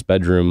to lose his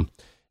bedroom.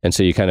 And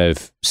so you kind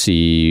of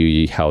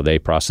see how they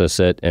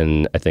process it.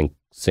 And I think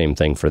same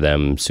thing for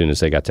them. As soon as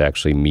they got to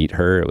actually meet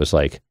her, it was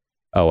like,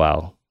 oh,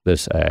 wow,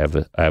 I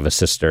have a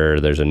sister.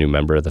 There's a new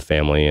member of the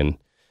family. And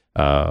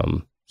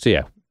so,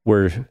 yeah,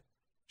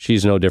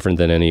 she's no different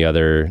than any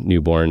other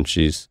newborn.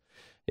 She's,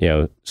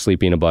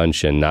 sleeping a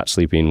bunch and not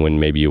sleeping when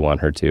maybe you want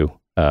her to.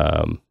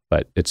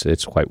 But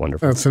it's quite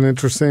wonderful. That's an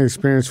interesting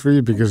experience for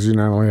you, because you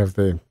not only have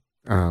the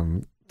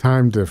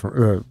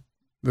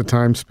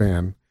time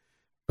span,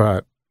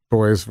 but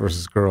boys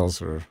versus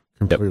girls are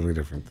completely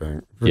different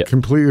thing.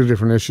 Completely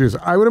different issues.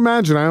 I would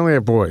imagine I only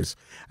have boys,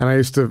 and I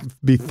used to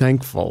be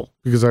thankful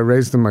because I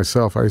raised them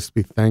myself. I used to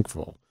be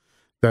thankful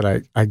that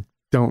I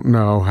don't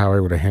know how I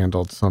would have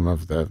handled some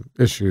of the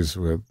issues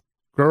with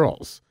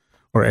girls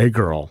or a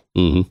girl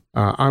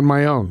on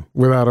my own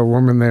without a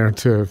woman there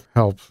to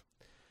help.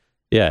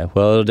 Yeah,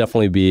 well, it'll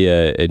definitely be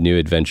a new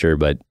adventure,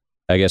 but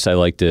I guess I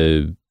like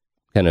to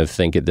kind of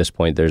think at this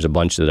point there's a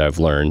bunch that I've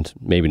learned,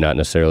 maybe not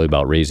necessarily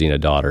about raising a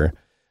daughter,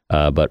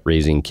 but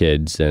raising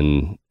kids.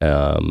 And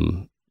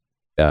I'm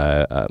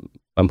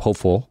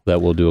hopeful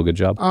that we'll do a good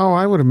job. Oh,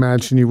 I would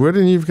imagine you would.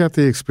 And you've got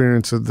the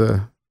experience of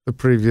the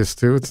previous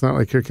two. It's not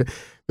like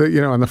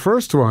on the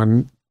first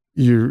one,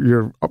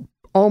 you're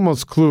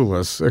almost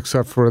clueless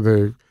except for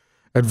the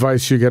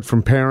advice you get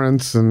from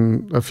parents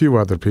and a few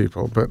other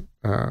people. But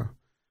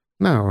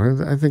no,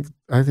 I think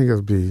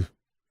it'll be,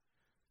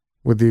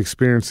 with the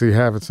experience that you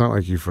have, it's not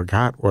like you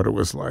forgot what it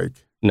was like.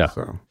 No.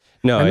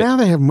 No. And now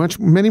they have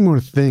many more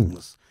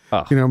things.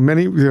 Oh.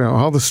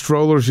 All the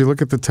strollers, you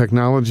look at the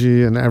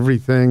technology and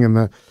everything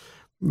and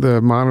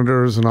the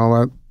monitors and all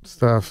that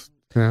stuff,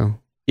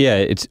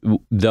 Yeah,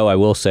 though I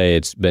will say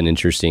it's been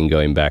interesting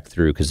going back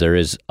through, because there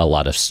is a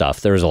lot of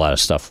stuff. There was a lot of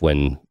stuff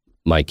when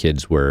my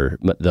kids were,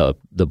 the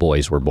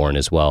boys were born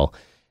as well.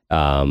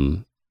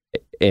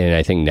 And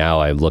I think now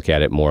I look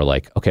at it more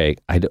like, okay,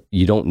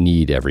 you don't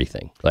need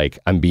everything. Like,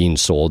 I'm being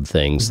sold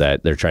things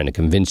that they're trying to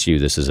convince you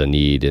this is a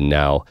need, and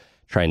now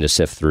trying to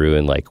sift through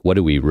and like, what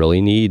do we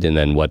really need? And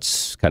then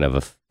what's kind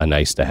of a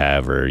nice to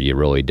have, or you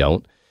really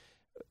don't.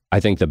 I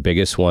think the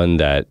biggest one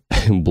that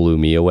blew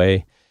me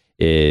away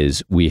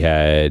is we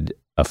had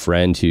a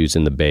friend who's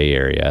in the Bay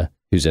Area,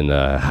 who's in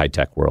the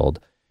high-tech world.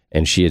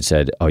 And she had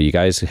said, oh, you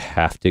guys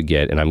have to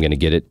get, and I'm going to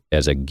get it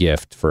as a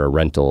gift for a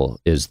rental,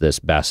 is this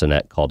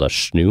bassinet called a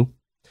Schnoo.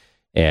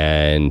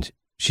 And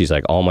she's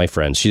like, all my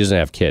friends, she doesn't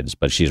have kids,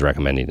 but she's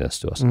recommending this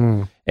to us.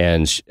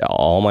 And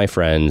all my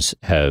friends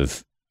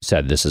have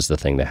said this is the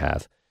thing to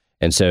have.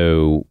 And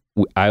so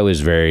I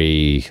was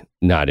very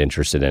not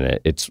interested in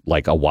it. It's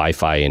like a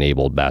Wi-Fi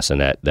enabled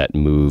bassinet that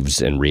moves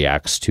and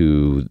reacts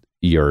to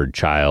your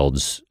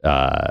child's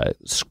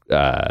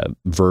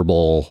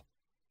verbal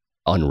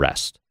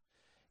unrest.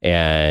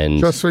 And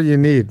just what you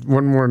need,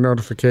 one more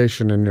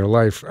notification in your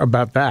life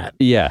about that.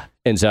 Yeah.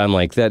 And so I'm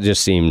like, that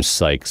just seems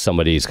like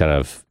somebody's kind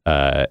of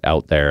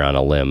out there on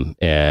a limb.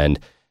 And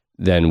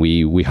then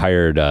we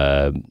hired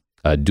a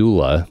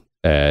doula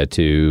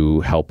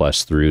to help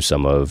us through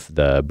some of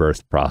the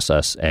birth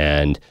process.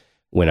 And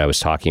when I was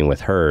talking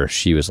with her,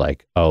 she was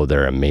like, oh,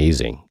 they're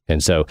amazing.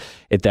 And so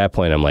at that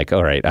point, I'm like,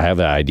 all right, I have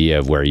an idea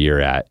of where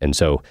you're at. And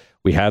so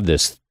we have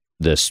this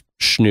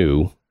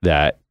Schnoo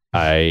that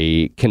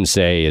I can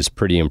say is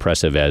pretty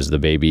impressive. As the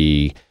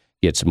baby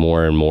gets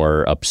more and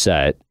more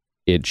upset,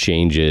 it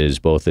changes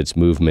both its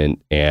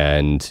movement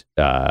and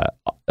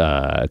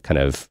kind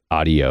of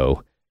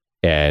audio,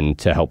 and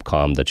to help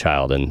calm the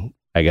child. And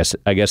I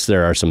guess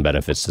there are some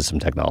benefits to some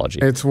technology.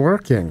 It's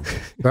working.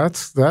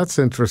 That's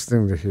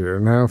interesting to hear.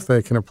 Now, if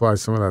they can apply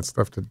some of that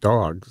stuff to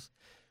dogs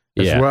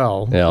as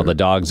well. Yeah, the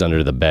dog's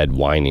under the bed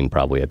whining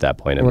probably at that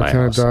point in my house. What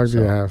kind of dog do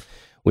you have?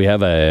 We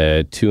have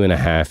a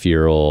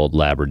 2.5-year-old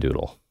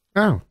Labradoodle.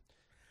 Oh.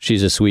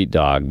 She's a sweet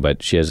dog,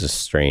 but she has a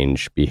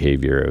strange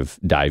behavior of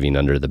diving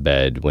under the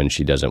bed when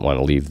she doesn't want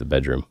to leave the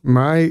bedroom.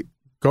 My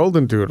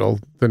golden doodle,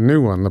 the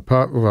new one,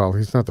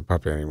 he's not the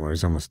puppy anymore.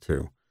 He's almost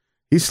 2.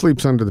 He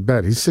sleeps under the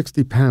bed. He's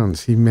 60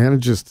 pounds. He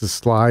manages to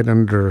slide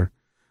under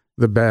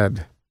the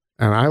bed.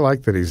 And I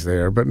like that he's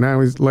there. But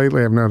now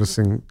lately I'm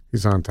noticing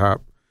he's on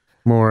top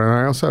more. And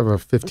I also have a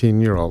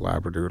 15-year-old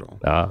Labradoodle.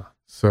 Ah.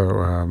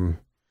 So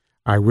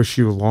I wish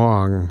you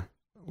long,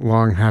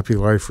 happy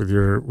life with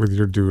your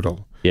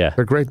doodle. Yeah.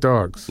 They're great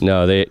dogs.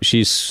 No,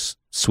 she's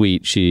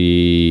sweet.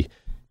 She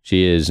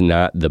is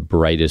not the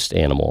brightest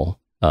animal,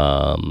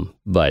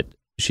 but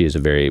she is a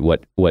very,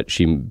 what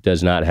she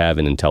does not have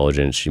in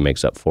intelligence, she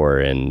makes up for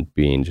in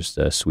being just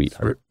a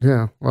sweetheart.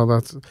 Yeah.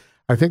 Well,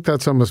 I think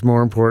that's almost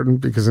more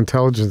important, because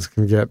intelligence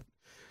can get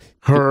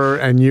her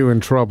and you in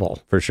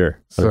trouble. For sure.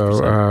 100%.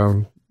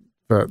 So,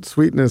 but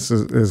sweetness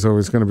is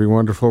always going to be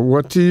wonderful.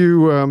 What do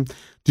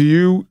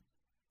you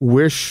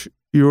wish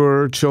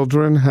your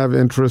children have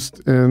interest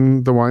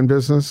in the wine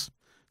business? Is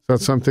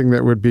that something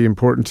that would be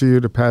important to you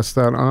to pass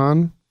that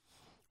on?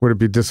 Would it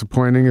be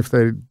disappointing if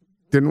they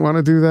didn't want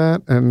to do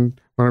that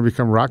and want to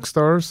become rock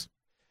stars?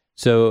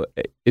 So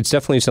it's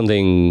definitely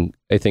something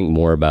I think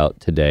more about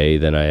today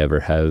than I ever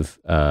have.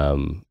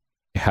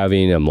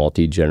 Having a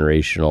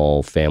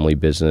multi-generational family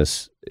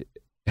business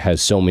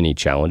has so many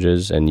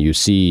challenges, and you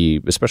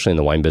see, especially in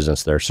the wine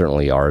business, there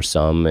certainly are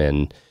some,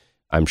 and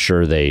I'm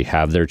sure they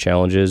have their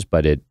challenges,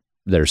 but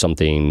there's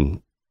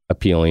something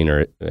appealing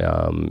or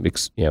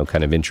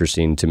kind of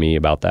interesting to me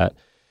about that.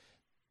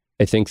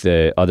 I think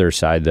the other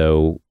side,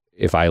 though,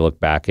 if I look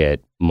back at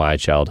my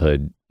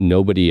childhood,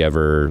 nobody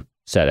ever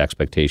set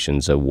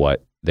expectations of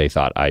what they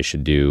thought I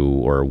should do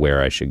or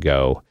where I should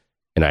go,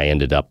 and I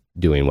ended up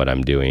doing what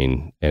I'm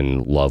doing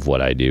and love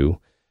what I do.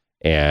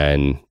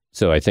 And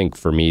so I think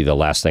for me, the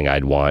last thing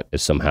I'd want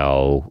is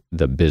somehow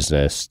the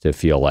business to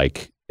feel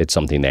like it's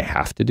something they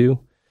have to do.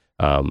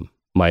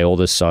 My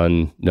oldest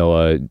son,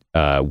 Noah,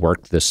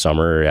 worked this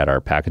summer at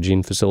our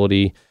packaging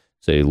facility.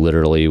 So he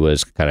literally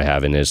was kind of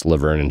having his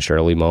Laverne and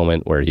Shirley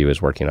moment where he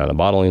was working on the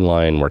bottling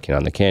line, working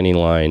on the canning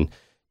line,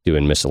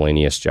 doing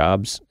miscellaneous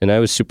jobs. And I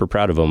was super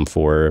proud of him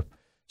for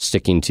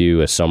sticking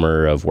to a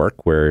summer of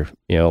work where,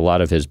 a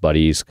lot of his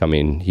buddies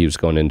he was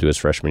going into his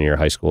freshman year of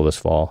high school this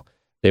fall.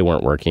 They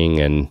weren't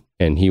working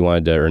and he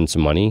wanted to earn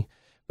some money.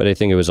 But I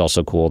think it was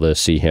also cool to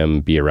see him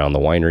be around the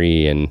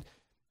winery,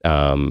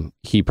 and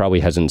he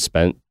probably hasn't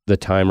spent the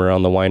time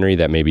around the winery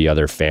that maybe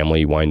other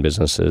family wine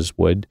businesses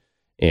would.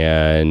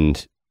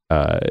 And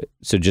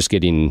so just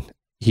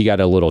he got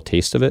a little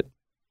taste of it.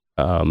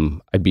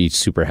 I'd be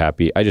super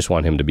happy. I just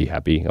want him to be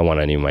happy. I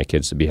want any of my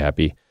kids to be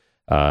happy.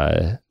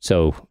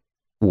 So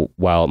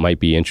while it might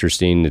be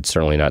interesting, it's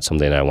certainly not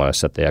something I want to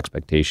set the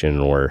expectation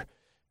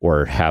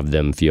or have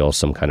them feel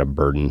some kind of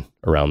burden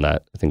around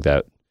that. I think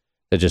that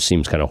just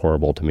seems kind of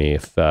horrible to me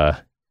if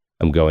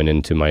I'm going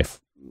into my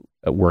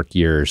work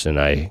years and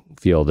I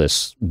feel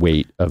this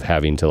weight of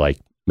having to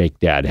make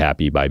dad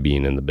happy by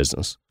being in the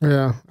business.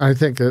 Yeah, I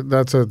think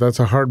that's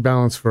a hard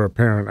balance for a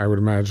parent, I would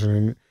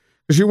imagine,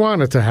 because you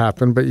want it to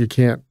happen, but you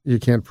can't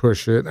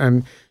push it.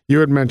 And you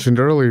had mentioned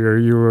earlier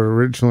you were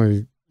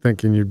originally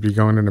thinking you'd be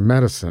going into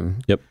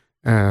medicine. Yep.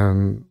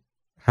 And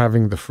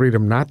having the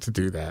freedom not to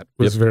do that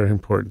was very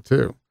important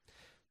too.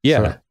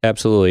 Yeah,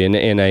 absolutely.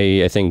 And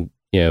I think,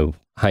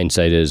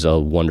 hindsight is a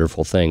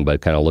wonderful thing,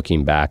 but kind of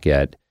looking back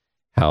at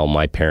how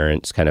my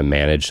parents kind of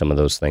managed some of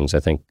those things, I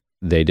think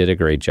they did a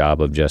great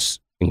job of just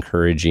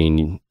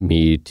encouraging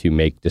me to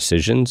make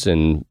decisions,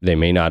 and they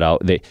may not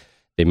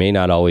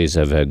always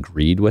have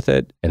agreed with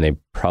it, and they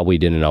probably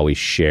didn't always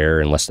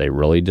share unless they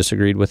really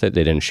disagreed with it.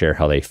 They didn't share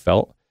how they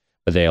felt,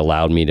 but they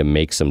allowed me to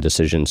make some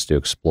decisions to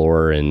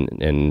explore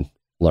and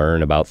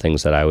learn about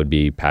things that I would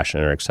be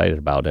passionate or excited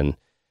about. And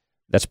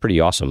that's pretty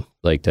awesome.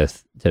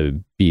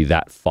 To be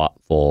that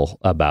thoughtful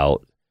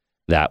about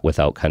that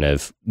without kind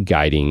of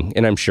guiding.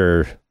 And I'm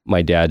sure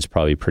my dad's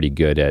probably pretty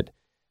good at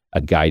a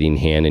guiding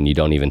hand, and you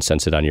don't even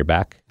sense it on your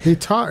back. He's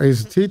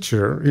a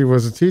teacher. He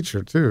was a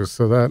teacher too.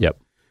 So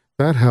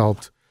that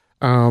helped.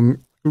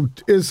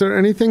 Is there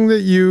anything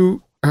that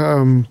you,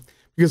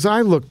 because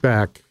I look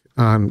back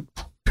on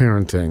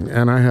parenting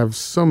and I have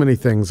so many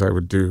things I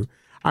would do.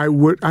 I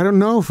don't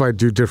know if I'd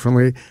do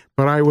differently,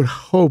 but I would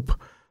hope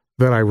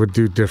that I would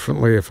do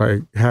differently if I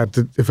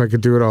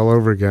could do it all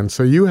over again.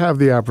 So you have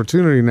the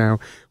opportunity now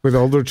with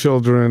older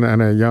children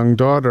and a young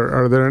daughter.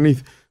 Are there any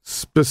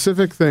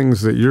specific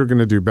things that you're going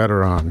to do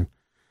better on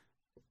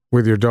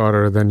with your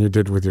daughter than you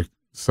did with your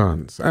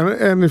sons?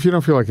 And if you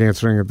don't feel like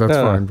answering it, that's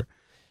fine.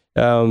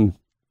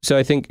 So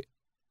I think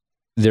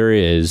there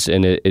is,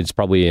 and it's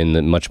probably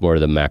in much more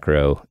of the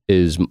macro,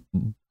 is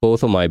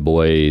both of my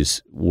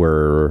boys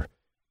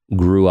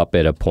grew up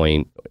at a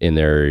point in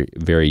their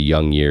very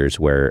young years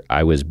where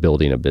I was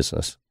building a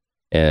business.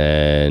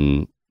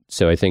 And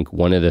so I think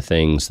one of the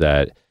things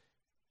that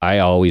I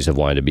always have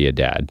wanted to be a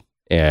dad,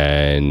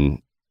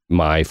 and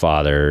my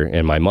father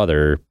and my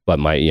mother, but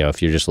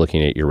if you're just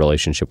looking at your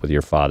relationship with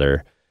your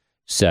father,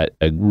 set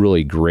a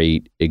really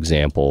great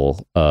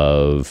example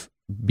of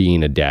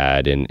being a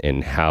dad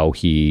and how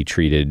he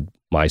treated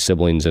my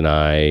siblings and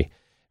I,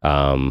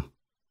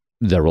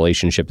 the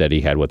relationship that he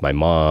had with my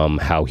mom,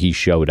 how he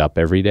showed up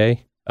every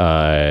day.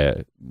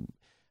 I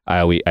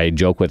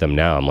joke with him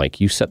now. I'm like,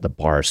 you set the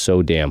bar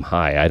so damn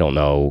high. I don't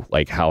know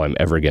how I'm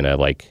ever going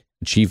to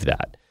achieve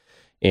that.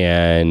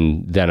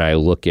 And then I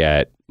look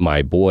at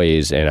my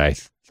boys, and I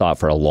thought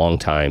for a long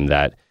time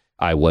that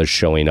I was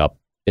showing up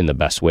in the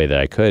best way that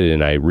I could.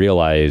 And I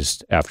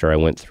realized after I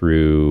went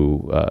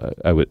through,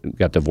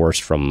 got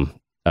divorced from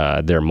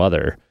their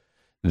mother,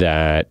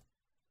 that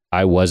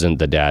I wasn't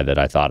the dad that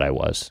I thought I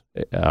was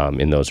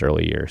in those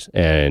early years.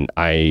 And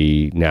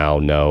I now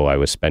know I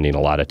was spending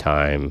a lot of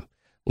time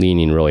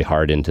leaning really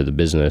hard into the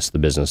business. The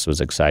business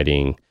was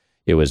exciting.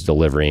 It was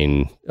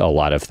delivering a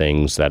lot of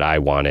things that I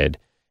wanted,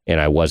 and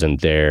I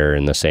wasn't there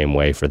in the same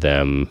way for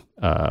them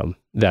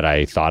that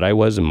I thought I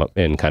was,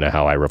 and kind of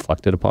how I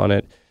reflected upon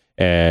it.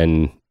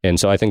 And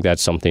so I think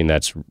that's something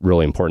that's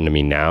really important to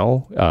me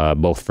now,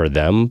 both for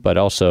them, but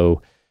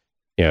also,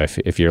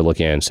 if you're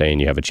looking at and saying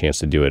you have a chance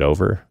to do it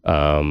over,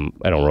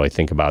 I don't really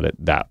think about it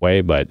that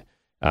way, but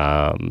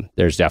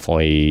there's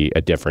definitely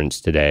a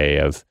difference today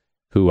of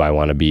who I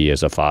want to be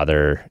as a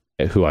father,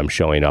 who I'm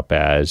showing up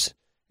as,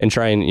 and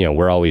trying,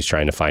 we're always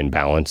trying to find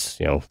balance,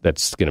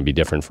 that's going to be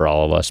different for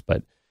all of us,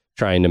 but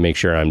trying to make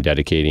sure I'm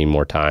dedicating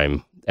more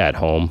time at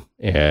home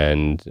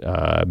and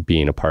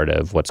being a part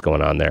of what's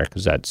going on there,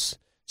 because it's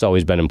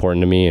always been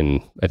important to me.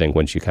 And I think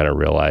once you kind of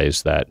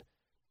realize that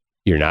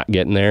you're not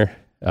getting there,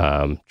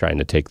 trying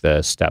to take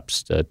the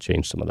steps to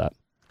change some of that.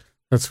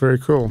 That's very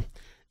cool.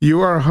 You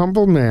are a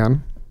humble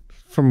man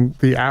from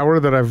the hour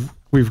that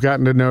we've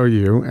gotten to know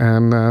you,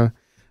 and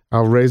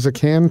I'll raise a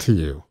can to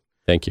you.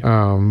 Thank you.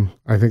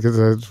 I think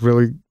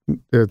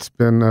it's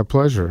been a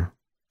pleasure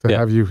to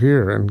have you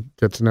here and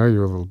get to know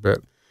you a little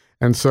bit.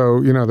 And so,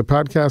 the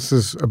podcast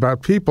is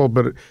about people,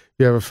 but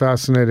you have a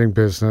fascinating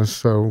business.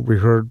 So we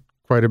heard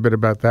quite a bit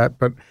about that.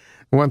 But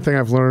one thing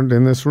I've learned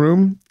in this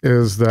room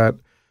is that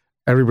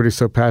everybody's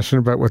so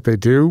passionate about what they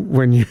do.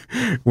 When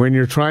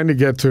you're trying to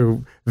get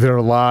to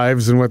their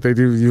lives and what they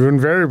do, you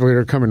invariably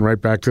are coming right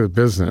back to the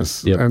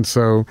business. Yep. And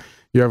so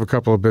you have a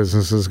couple of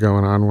businesses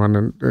going on, one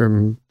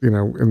in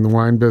the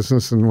wine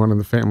business and one in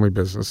the family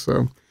business.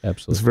 So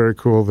Absolutely. it's very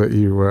cool that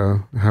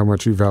you how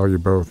much you value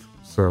both.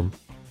 So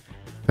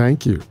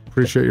thank you.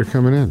 Appreciate your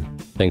coming in.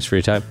 Thanks for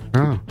your time.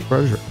 Oh,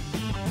 pleasure.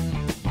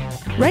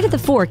 Right at the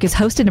Fork is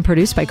hosted and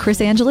produced by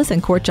Chris Angeles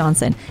and Court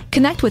Johnson.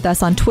 Connect with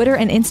us on Twitter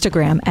and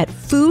Instagram at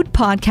Food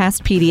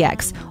Podcast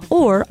PDX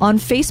or on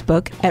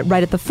Facebook at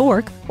Right at the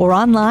Fork or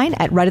online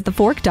at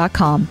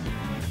rightatthefork.com.